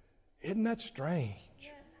go, "Isn't that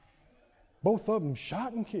strange? Both of them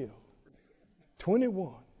shot and killed.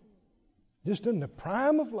 21. Just in the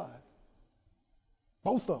prime of life.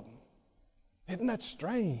 Both of them. Isn't that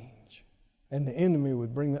strange?" And the enemy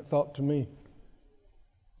would bring that thought to me.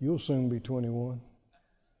 "You'll soon be 21.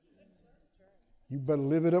 You better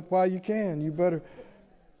live it up while you can. You better,"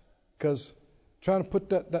 because trying to put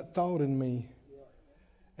that thought in me.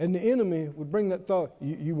 And the enemy would bring that thought,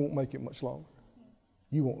 you won't make it much longer.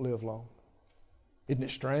 You won't live long. Isn't it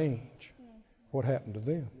strange what happened to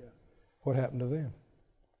them? What happened to them?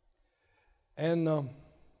 And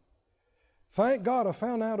thank God I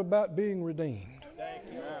found out about being redeemed.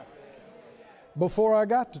 Before I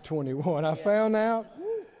got to 21, I found out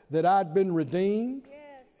that I'd been redeemed,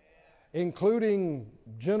 including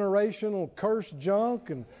generational cursed junk,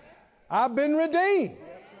 and I've been redeemed.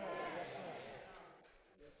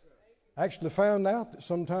 I actually found out that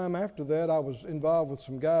sometime after that I was involved with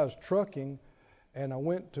some guys trucking, and I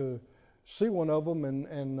went to see one of them,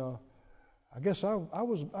 and I guess I'd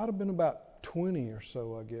have been about 20 or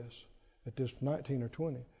so, I guess, at this 19 or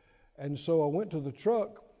 20. And so I went to the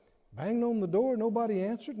truck, banged on the door, nobody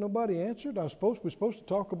answered. I was supposed to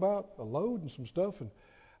talk about a load and some stuff, and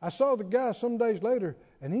I saw the guy some days later,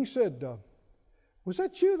 and he said, "Was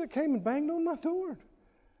that you that came and banged on my door?"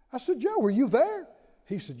 I said, "Yeah, were you there?"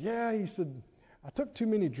 He said, "Yeah." He said, "I took too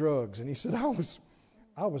many drugs." And he said, I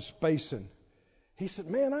was spacing. He said,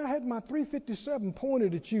 man, I had my .357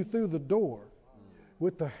 pointed at you through the door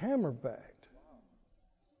with the hammer backed.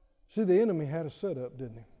 See, the enemy had a setup,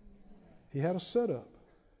 didn't he? He had a setup.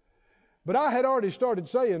 But I had already started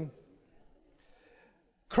saying,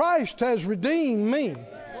 Christ has redeemed me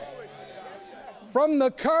from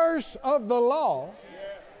the curse of the law,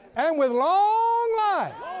 and with long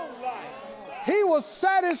life, He will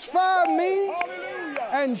satisfy me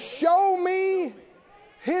and show me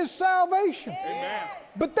His salvation. Amen.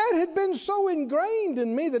 But that had been so ingrained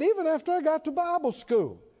in me that even after I got to Bible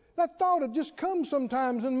school, that thought had just come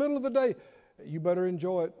sometimes in the middle of the day. You better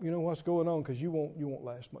enjoy it. You know what's going on, because you won't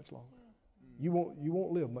last much longer. You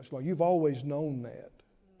won't live much longer. You've always known that.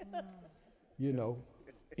 You know,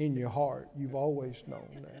 in your heart, you've always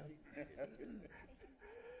known that.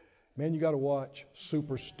 Man, you got to watch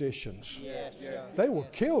superstitions. Yes, yes. They will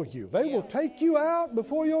kill you. They will take you out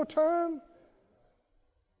before your time.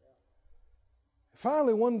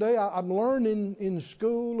 Finally, one day, I'm learning in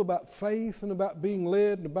school about faith and about being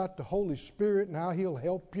led and about the Holy Spirit and how He'll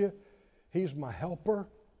help you. He's my helper.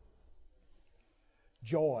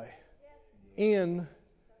 Joy in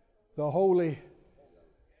the Holy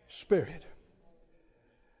Spirit.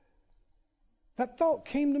 That thought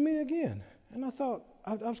came to me again. And I thought,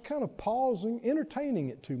 I was kind of pausing, entertaining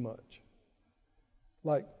it too much.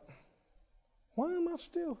 Like, why am I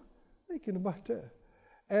still thinking about that?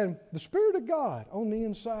 And the Spirit of God on the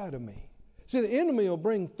inside of me. See, the enemy will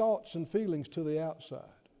bring thoughts and feelings to the outside.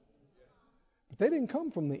 But they didn't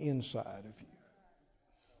come from the inside of you.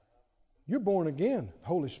 You're born again. The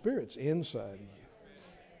Holy Spirit's inside of you.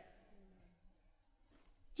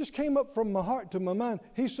 Just came up from my heart to my mind.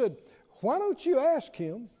 He said, why don't you ask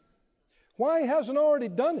Him why He hasn't already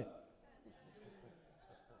done it?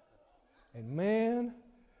 And man,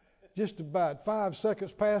 just about 5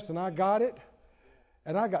 seconds passed and I got it.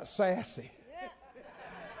 And I got sassy.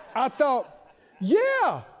 I thought,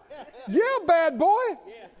 yeah, bad boy.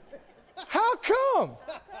 How come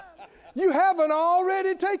you haven't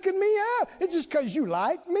already taken me out? It's just because you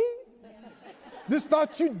like me? Just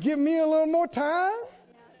thought you'd give me a little more time?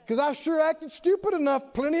 Because I sure acted stupid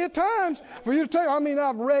enough plenty of times for you to take. I mean,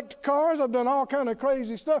 I've wrecked cars. I've done all kind of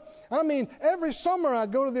crazy stuff. I mean, every summer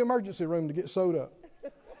I'd go to the emergency room to get sewed up.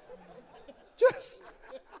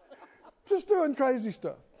 Just doing crazy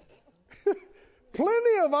stuff.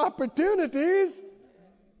 Plenty of opportunities.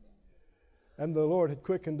 And the Lord had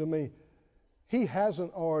quickened to me. He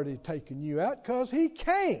hasn't already taken you out because He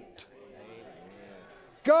can't.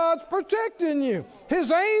 God's protecting you.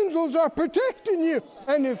 His angels are protecting you.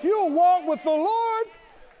 And if you'll walk with the Lord,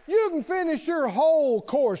 you can finish your whole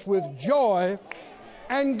course with joy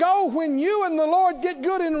and go when you and the Lord get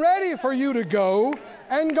good and ready for you to go,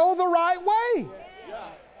 and go the right way.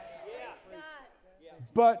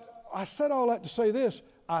 But I said all that to say this.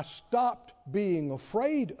 I stopped being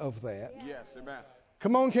afraid of that. Yes, amen.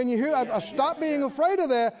 Come on, can you hear? I stopped being afraid of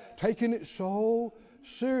that, taking it so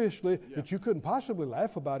seriously that you couldn't possibly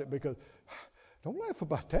laugh about it, because don't laugh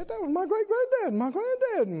about that. That was my great-granddad and my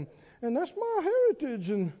granddad, and that's my heritage.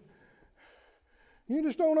 And you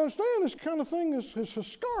just don't understand. This kind of thing has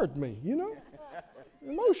scarred me, you know,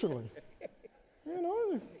 emotionally. You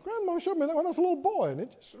know, Grandma showed me that when I was a little boy, and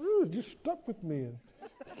it just stuck with me.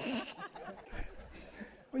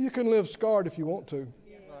 Well, you can live scarred if you want to.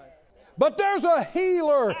 But there's a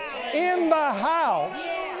healer in the house.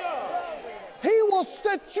 He will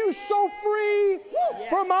set you so free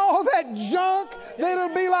from all that junk that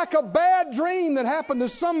it'll be like a bad dream that happened to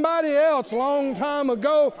somebody else a long time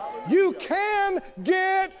ago. You can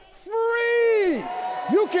get free.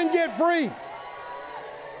 You can get free.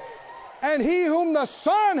 And he whom the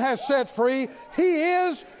Son has set free, he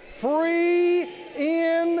is free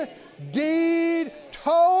indeed,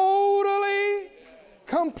 totally,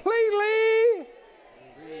 completely,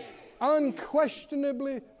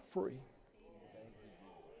 unquestionably free.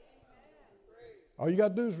 All you got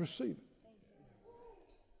to do is receive it.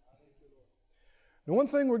 The one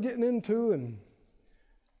thing we're getting into, and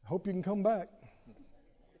I hope you can come back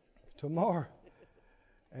tomorrow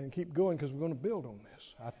and keep going, because we're going to build on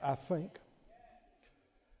this, I think.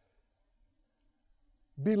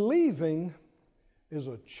 Believing is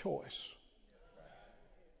a choice.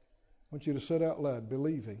 I want you to say it out loud.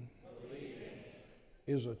 Believing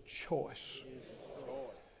is a choice.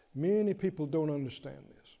 Many people don't understand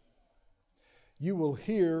this. You will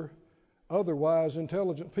hear otherwise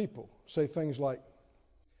intelligent people say things like,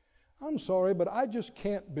 I'm sorry, but I just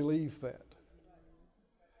can't believe that.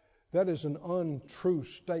 That is an untrue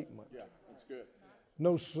statement. Yeah, that's good.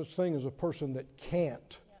 No such thing as a person that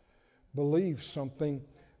can't believe something,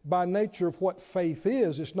 by nature of what faith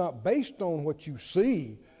is. It's not based on what you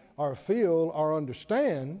see or feel or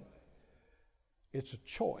understand. It's a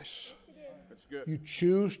choice. That's good. You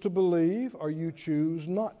choose to believe or you choose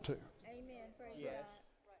not to. Amen. Praise Yes.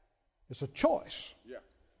 God. It's a choice. Yeah.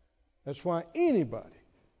 That's why anybody,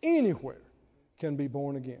 anywhere, can be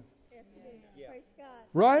born again. Yes, it is. Yeah. Praise God.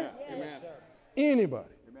 Right? Yes. Amen. Anybody,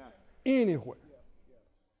 Amen. anywhere.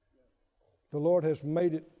 The Lord has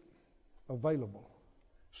made it available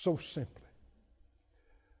so simply.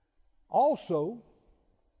 Also,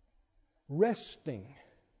 resting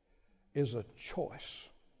is a choice.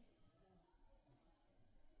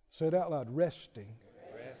 Say it out loud. Resting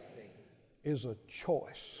is a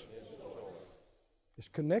choice. It's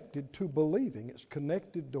connected to believing. It's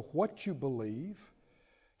connected to what you believe.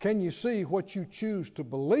 Can you see what you choose to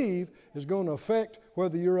believe is going to affect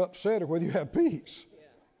whether you're upset or whether you have peace?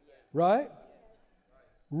 Right?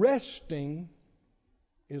 Resting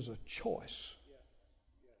is a choice.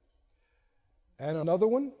 And another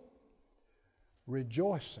one,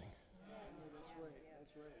 rejoicing.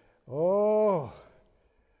 Oh,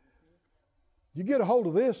 you get a hold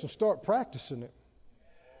of this and start practicing it,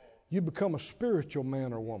 you become a spiritual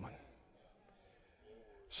man or woman.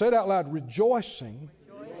 Say it out loud. Rejoicing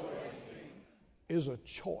is a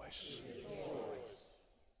choice.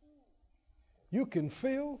 You can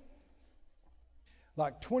feel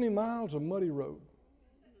like 20 miles of muddy road.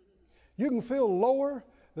 You can feel lower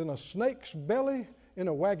than a snake's belly in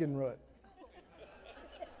a wagon rut.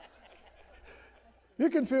 You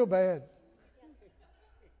can feel bad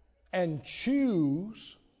and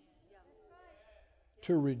choose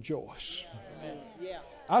to rejoice. Yeah.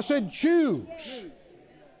 I said choose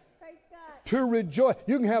Praise God. to rejoice.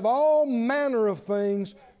 You can have all manner of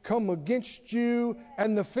things come against you,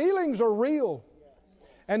 and the feelings are real,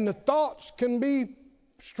 and the thoughts can be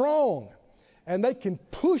strong, and they can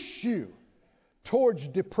push you towards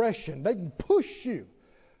depression. They can push you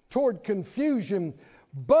toward confusion,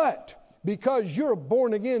 but because you're a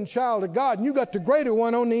born-again child of God and you got the greater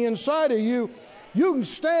one on the inside of you, you can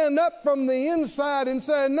stand up from the inside and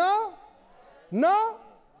say, no,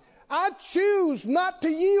 I choose not to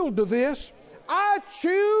yield to this. I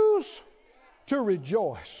choose to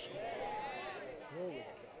rejoice.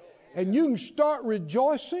 And you can start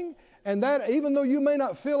rejoicing, and that, even though you may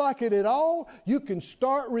not feel like it at all, you can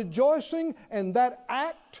start rejoicing, and that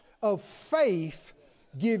act of faith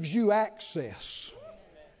gives you access.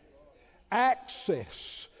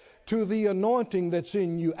 Access to the anointing that's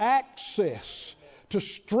in you. Access to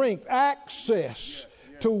strength. Access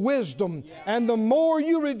to wisdom. And the more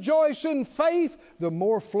you rejoice in faith, the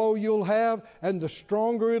more flow you'll have and the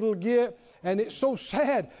stronger it'll get. And it's so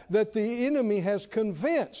sad that the enemy has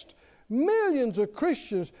convinced millions of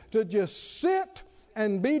Christians to just sit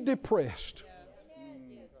and be depressed.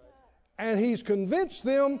 And he's convinced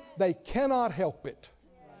them they cannot help it.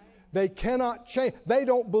 They cannot change. They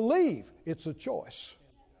don't believe it's a choice.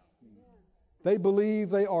 They believe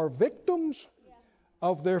they are victims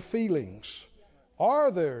of their feelings,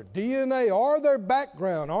 or their DNA, or their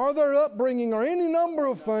background, or their upbringing, or any number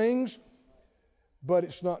of things. But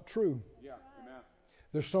it's not true. Yeah. Amen.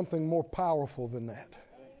 There's something more powerful than that.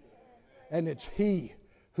 And it's He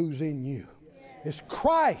who's in you. It's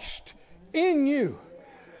Christ in you.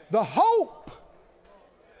 The hope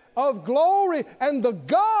of glory, and the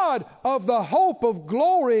God of the hope of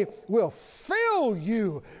glory will fill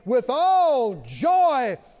you with all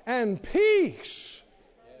joy and peace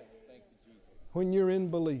when you're in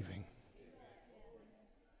believing.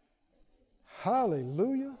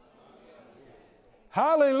 Hallelujah.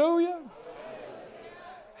 Hallelujah.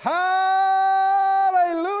 Hallelujah.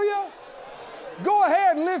 Go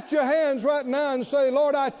ahead and lift your hands right now and say,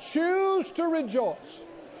 Lord, I choose to rejoice.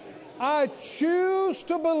 I choose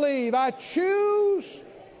to believe. I choose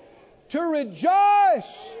to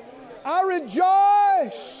rejoice. I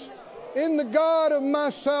rejoice in the God of my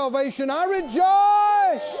salvation. I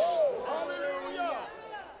rejoice.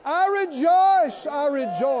 I rejoice. I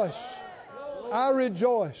rejoice. I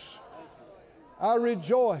rejoice. I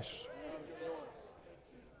rejoice.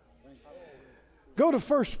 Go to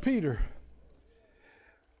 1 Peter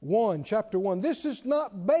 1, chapter 1. This is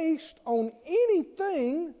not based on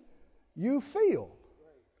anything you feel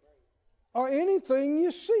or anything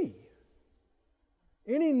you see,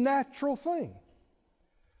 any natural thing.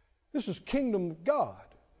 This is kingdom of God.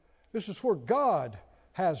 This is where God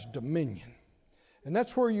has dominion. And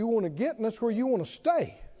that's where you want to get, and that's where you want to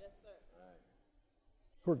stay.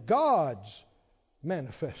 Where God's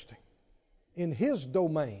manifesting in His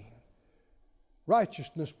domain.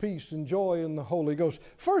 Righteousness, peace, and joy in the Holy Ghost.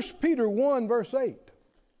 1 Peter 1, verse 8.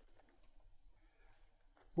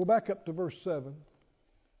 Go back up to verse 7.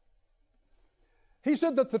 He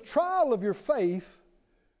said that the trial of your faith,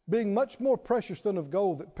 being much more precious than of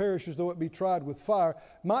gold that perishes though it be tried with fire,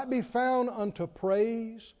 might be found unto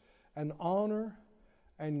praise and honor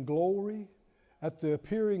and glory at the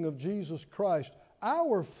appearing of Jesus Christ.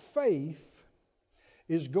 Our faith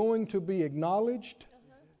is going to be acknowledged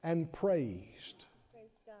and praised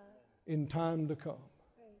in time to come.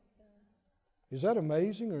 Is that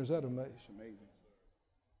amazing or is that amazing? It's amazing.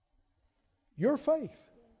 Your faith,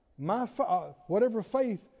 whatever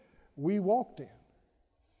faith we walked in.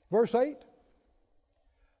 Verse 8,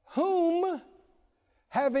 whom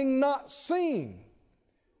having not seen,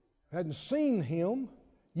 hadn't seen him,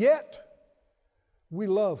 yet we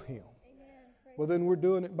love him. Well, then we're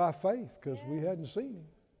doing it by faith because we hadn't seen him.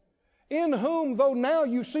 In whom, though now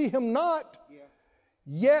you see him not,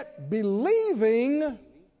 yet believing,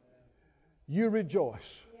 you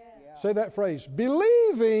rejoice. Say that phrase.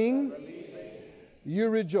 Believing, you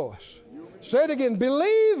rejoice. Say it again.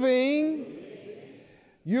 Believing,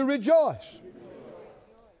 you rejoice.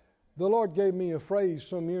 The Lord gave me a phrase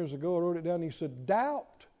some years ago. I wrote it down. He said,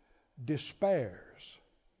 doubt despairs,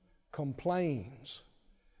 complains,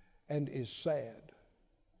 and is sad.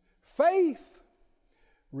 Faith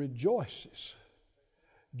rejoices,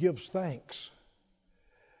 gives thanks,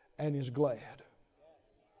 and is glad.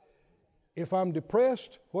 If I'm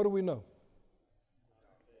depressed, what do we know?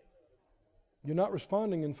 You're not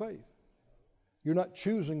responding in faith. You're not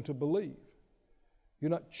choosing to believe.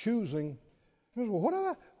 You're not choosing. Well, what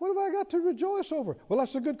have I got to rejoice over? Well,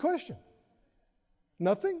 that's a good question.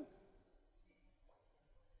 Nothing.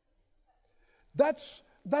 That's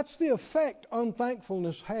the effect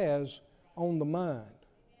unthankfulness has on the mind.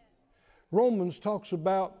 Romans talks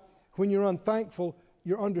about when you're unthankful,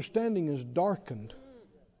 your understanding is darkened.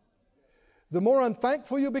 The more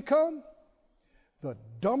unthankful you become, the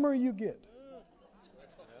dumber you get.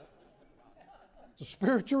 It's a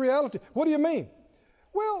spiritual reality. What do you mean?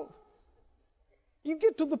 Well, you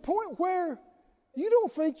get to the point where you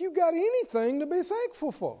don't think you got anything to be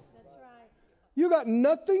thankful for. That's right. You got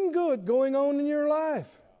nothing good going on in your life.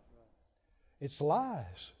 It's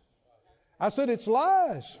lies. I said it's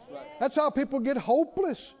lies. That's how people get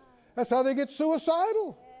hopeless. That's how they get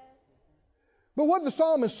suicidal. But what did the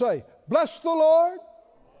psalmist say? Bless the Lord.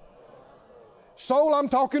 Soul, I'm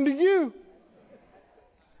talking to you.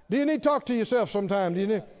 Do you need to talk to yourself sometime? Do you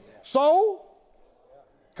need? Soul,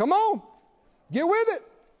 come on. Get with it.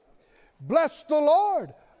 Bless the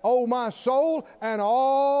Lord, O my soul, and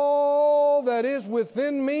all that is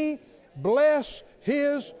within me. Bless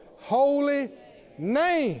his holy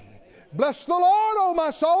name. Bless the Lord, O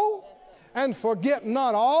my soul, and forget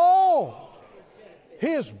not all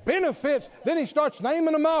his benefits. Then he starts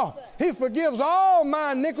naming them all. He forgives all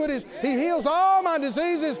my iniquities. He heals all my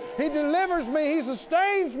diseases. He delivers me. He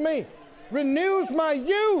sustains me. Renews my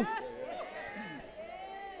youth.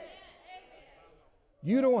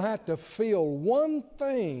 You don't have to feel one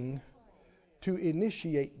thing to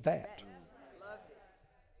initiate that.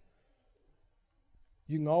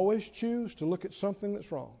 You can always choose to look at something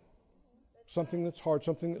that's wrong, something that's hard,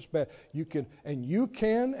 something that's bad. You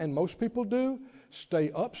can, and most people do,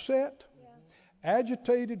 stay upset,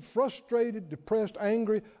 agitated, frustrated, depressed,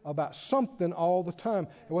 angry about something all the time.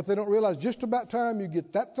 And what they don't realize, just about time you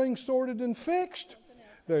get that thing sorted and fixed,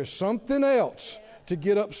 there's something else to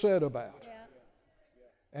get upset about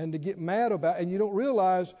and to get mad about. And you don't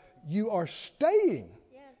realize you are staying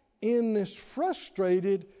in this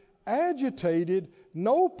frustrated, agitated,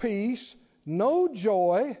 no peace, no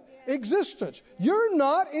joy existence. You're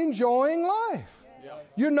not enjoying life.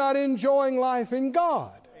 You're not enjoying life in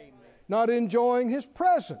God. Not enjoying his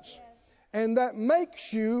presence. And that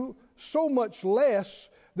makes you so much less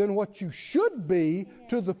than what you should be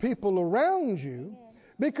to the people around you,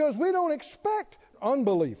 because we don't expect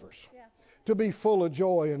unbelievers to be full of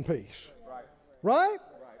joy and peace. Right?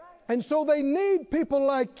 And so they need people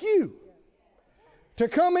like you to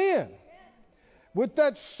come in with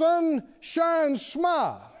that sunshine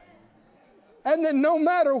smile. And then no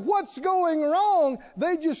matter what's going wrong,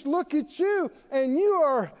 they just look at you and you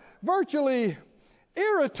are virtually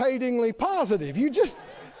irritatingly positive. You just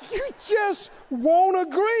won't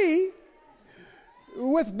agree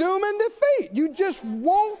with doom and defeat. You just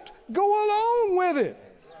won't go along with it.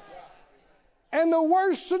 And the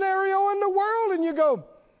worst scenario in the world, and you go,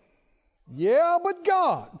 yeah, but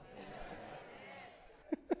God.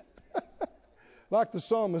 Like the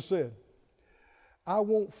psalmist said, I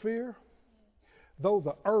won't fear, though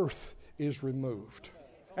the earth is removed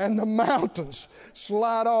and the mountains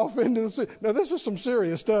slide off into the sea. Now, this is some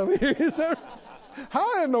serious stuff here.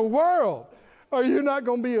 How in the world Are you not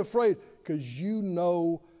going to be afraid? Because you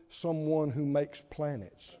know someone who makes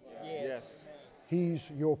planets. Yes. He's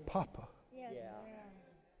your Papa. Yes. Yeah.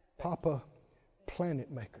 Papa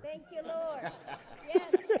Planet Maker. Thank you, Lord. Yes.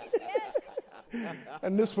 Yes.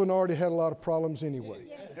 And this one already had a lot of problems anyway.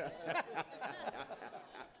 Yes.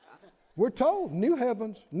 We're told new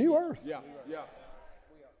heavens, new earth Yeah. Yeah.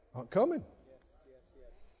 are coming.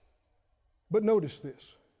 But notice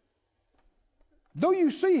this. Though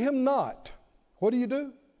you see him not, what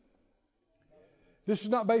do? This is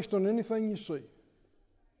not based on anything you see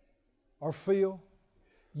or feel.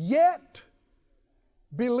 Yet,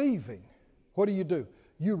 believing, what do?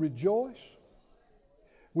 You rejoice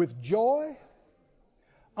with joy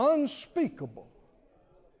unspeakable,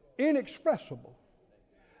 inexpressible,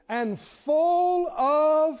 and full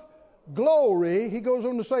of glory. He goes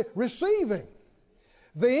on to say, receiving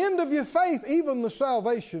the end of your faith, even the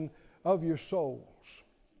salvation of your souls.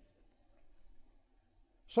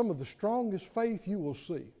 Some of the strongest faith you will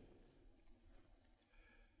see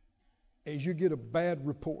is you get a bad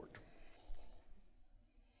report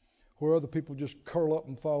where other people just curl up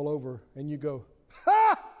and fall over and you go,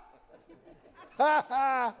 ha! Ha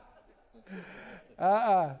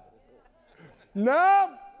ha! No!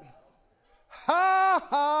 Ha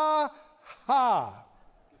ha ha!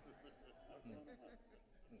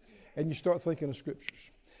 And you start thinking of scriptures.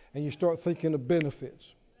 And you start thinking of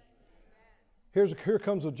benefits. Here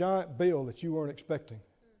comes a giant bill that you weren't expecting.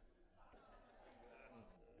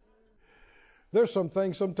 There's some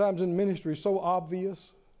things sometimes in ministry so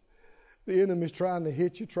obvious. The enemy's trying to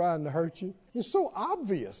hit you, trying to hurt you. It's so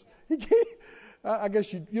obvious. I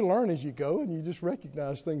guess you learn as you go and you just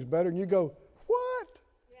recognize things better and you go, what?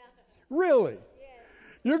 Yeah. Really? Yes.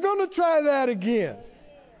 You're going to try that again.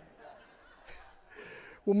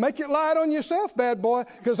 Well, make it light on yourself, bad boy,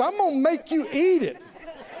 because I'm going to make you eat it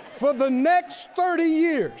for the next 30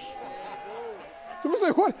 years. Someone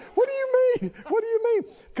say, what do you mean? What do you mean?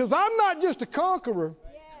 Because I'm not just a conqueror.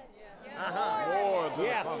 More than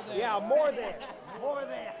a conqueror. Yeah, more than.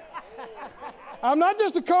 I'm not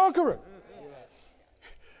just a conqueror.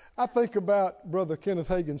 I think about Brother Kenneth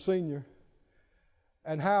Hagin Sr.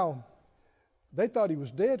 and how they thought he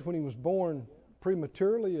was dead when he was born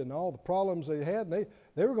prematurely and all the problems they had. And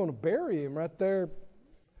they were going to bury him right there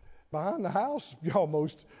behind the house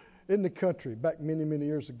almost in the country back many, many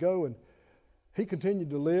years ago. And he continued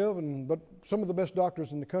to live, but some of the best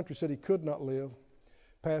doctors in the country said he could not live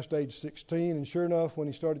past age 16. And sure enough, when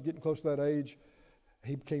he started getting close to that age,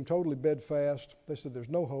 he became totally bedfast. They said, there's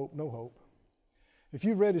no hope, no hope. If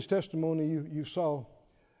you read his testimony, you saw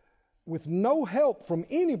with no help from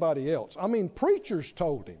anybody else. I mean, preachers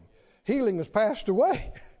told him healing has passed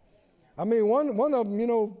away. I mean, one of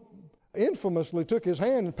them, infamously took his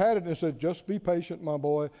hand and patted it and said, just be patient, my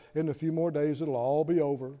boy. In a few more days, it'll all be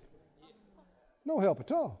over. No help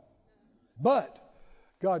at all. But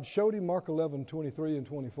God showed him Mark 11:23 and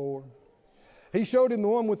 24. He showed him the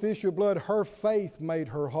one with the issue of blood. Her faith made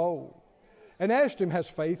her whole. And asked him, has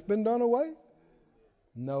faith been done away?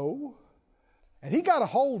 No. And he got a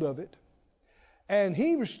hold of it. And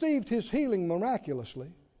he received his healing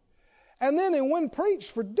miraculously. And then it went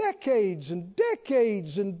preached for decades and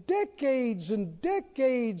decades and decades and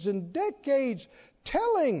decades and decades,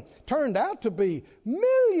 turned out to be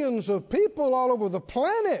millions of people all over the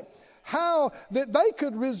planet, how that they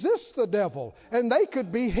could resist the devil and they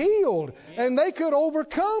could be healed and they could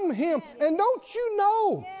overcome him. And don't you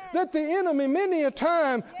know that the enemy many a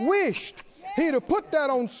time wished he'd have put that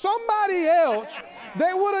on somebody else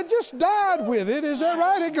that would have just died with it. Is that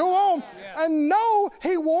right? He'd go on. And no,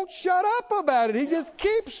 he won't shut up about it. He just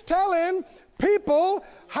keeps telling people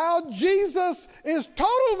how Jesus is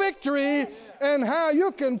total victory and how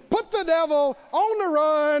you can put the devil on the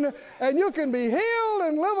run and you can be healed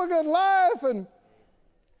and live a good life. And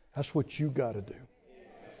that's what you got to do.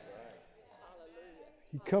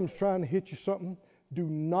 He comes trying to hit you something. Do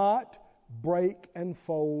not break and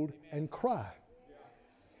fold and cry.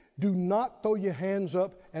 Do not throw your hands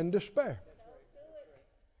up and despair.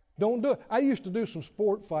 Don't do it. I used to do some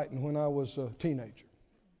sport fighting when I was a teenager.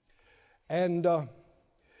 And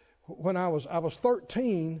when I was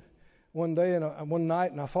 13 one day and one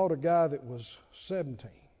night, and I fought a guy that was 17.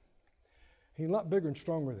 He's a lot bigger and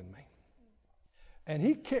stronger than me. And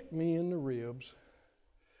he kicked me in the ribs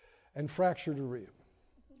and fractured a rib.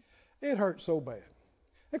 It hurt so bad.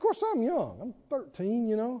 Of course, I'm young. I'm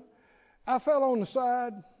 13, I fell on the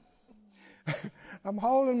side. I'm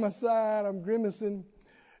holding my side. I'm grimacing.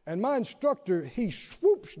 And my instructor, he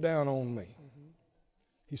swoops down on me.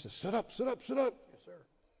 He says, sit up, sit up, sit up. Yes, sir.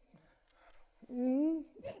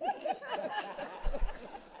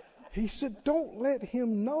 He said, don't let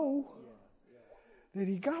him know that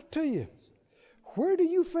he got to you. Where do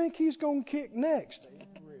you think he's going to kick next?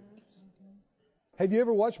 Have you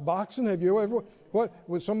ever watched boxing? Have you ever,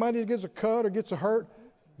 when somebody gets a cut or gets a hurt,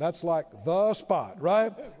 that's like the spot,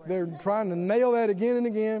 right? They're trying to nail that again and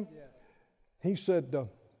again. He said,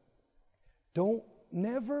 don't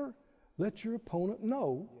never let your opponent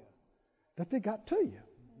know that they got to you.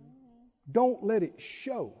 Don't let it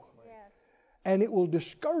show. And it will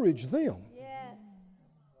discourage them.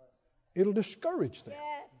 It'll discourage them.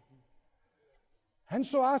 And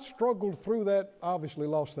so I struggled through that. Obviously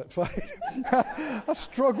lost that fight. I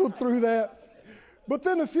struggled through that. But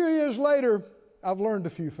then a few years later, I've learned a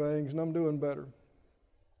few things and I'm doing better.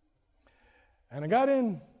 And I got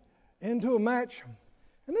into a match.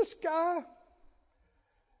 And this guy,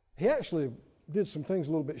 he actually did some things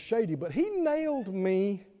a little bit shady, but he nailed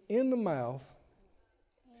me in the mouth.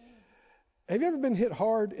 Have you ever been hit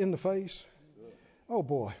hard in the face? Oh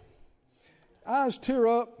boy. Eyes tear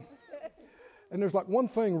up. And there's like one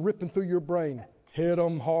thing ripping through your brain. Hit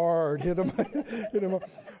them hard, hit them, hit them hard.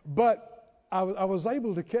 But I was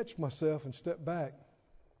able to catch myself and step back.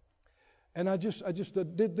 And I just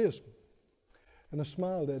did this. And I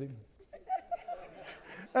smiled at him.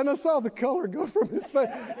 And I saw the color go from his face.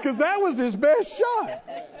 Because that was his best shot.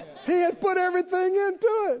 He had put everything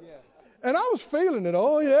into it. And I was feeling it.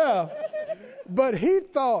 Oh, yeah. But he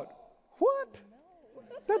thought, what?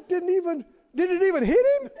 That did it even hit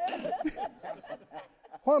him?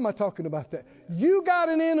 Why am I talking about that? You got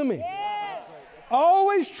an enemy.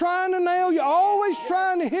 Always trying to nail you. Always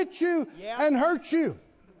trying to hit you and hurt you.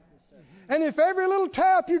 And if every little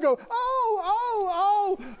tap you go,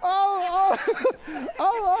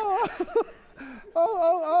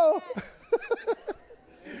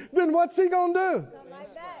 then what's he going to do?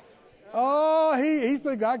 Oh, he's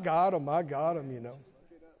thinking, I got him, you know.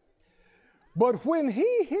 But when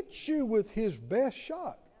he hits you with his best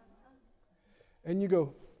shot, and you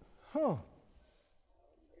go,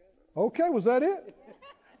 okay, was that it?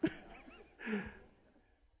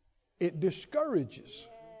 It discourages.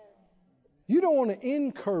 You don't want to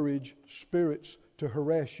encourage spirits to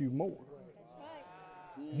harass you more.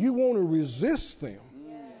 You want to resist them.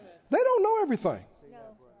 They don't know everything.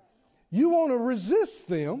 You want to resist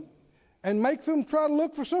them and make them try to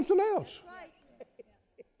look for something else.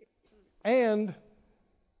 And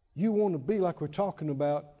you want to be, like we're talking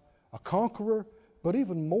about, a conqueror, but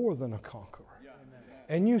even more than a conqueror.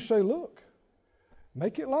 And you say, look,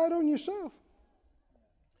 make it light on yourself.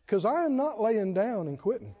 Because I am not laying down and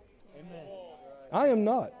quitting. I am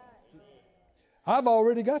not. I've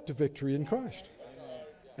already got the victory in Christ.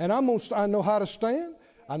 And I know how to stand.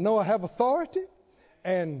 I know I have authority.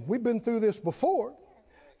 And we've been through this before.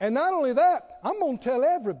 And not only that, I'm going to tell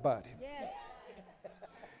everybody.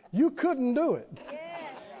 You couldn't do it.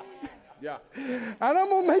 Yeah. And I'm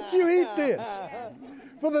going to make you eat this.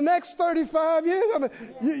 For the next 35 years,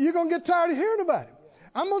 you're going to get tired of hearing about it.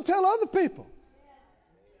 I'm going to tell other people.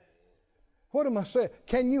 What am I saying?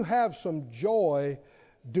 Can you have some joy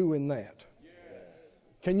doing that?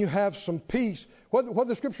 Can you have some peace? What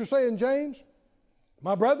the scripture say in James?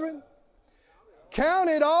 My brethren, count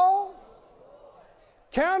it all.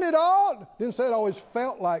 Count it all. Didn't say it always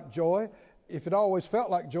felt like joy. If it always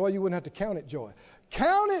felt like joy, you wouldn't have to count it joy.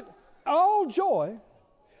 Count it all joy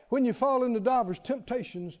when you fall into divers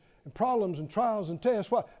temptations and problems and trials and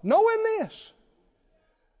tests. Why? Knowing this,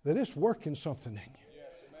 that it's working something in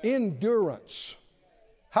you. Endurance.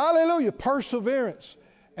 Hallelujah. Perseverance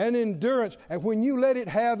and endurance. And when you let it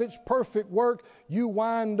have its perfect work, you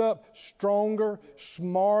wind up stronger,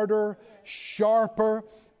 smarter, sharper,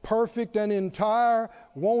 perfect and entire,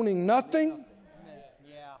 wanting nothing.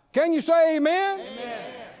 Can you say amen?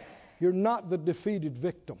 Amen. You're not the defeated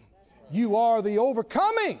victim. You are the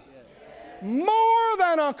overcoming, more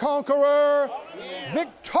than a conqueror,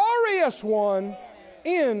 victorious one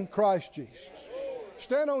in Christ Jesus.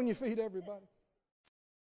 Stand on your feet, everybody.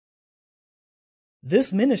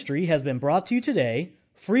 This ministry has been brought to you today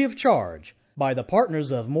free of charge by the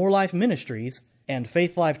partners of More Life Ministries and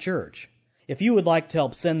Faith Life Church. If you would like to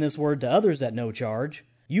help send this word to others at no charge,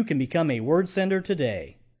 you can become a word sender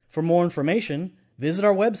today. For more information, visit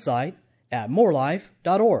our website at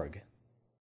morelife.org.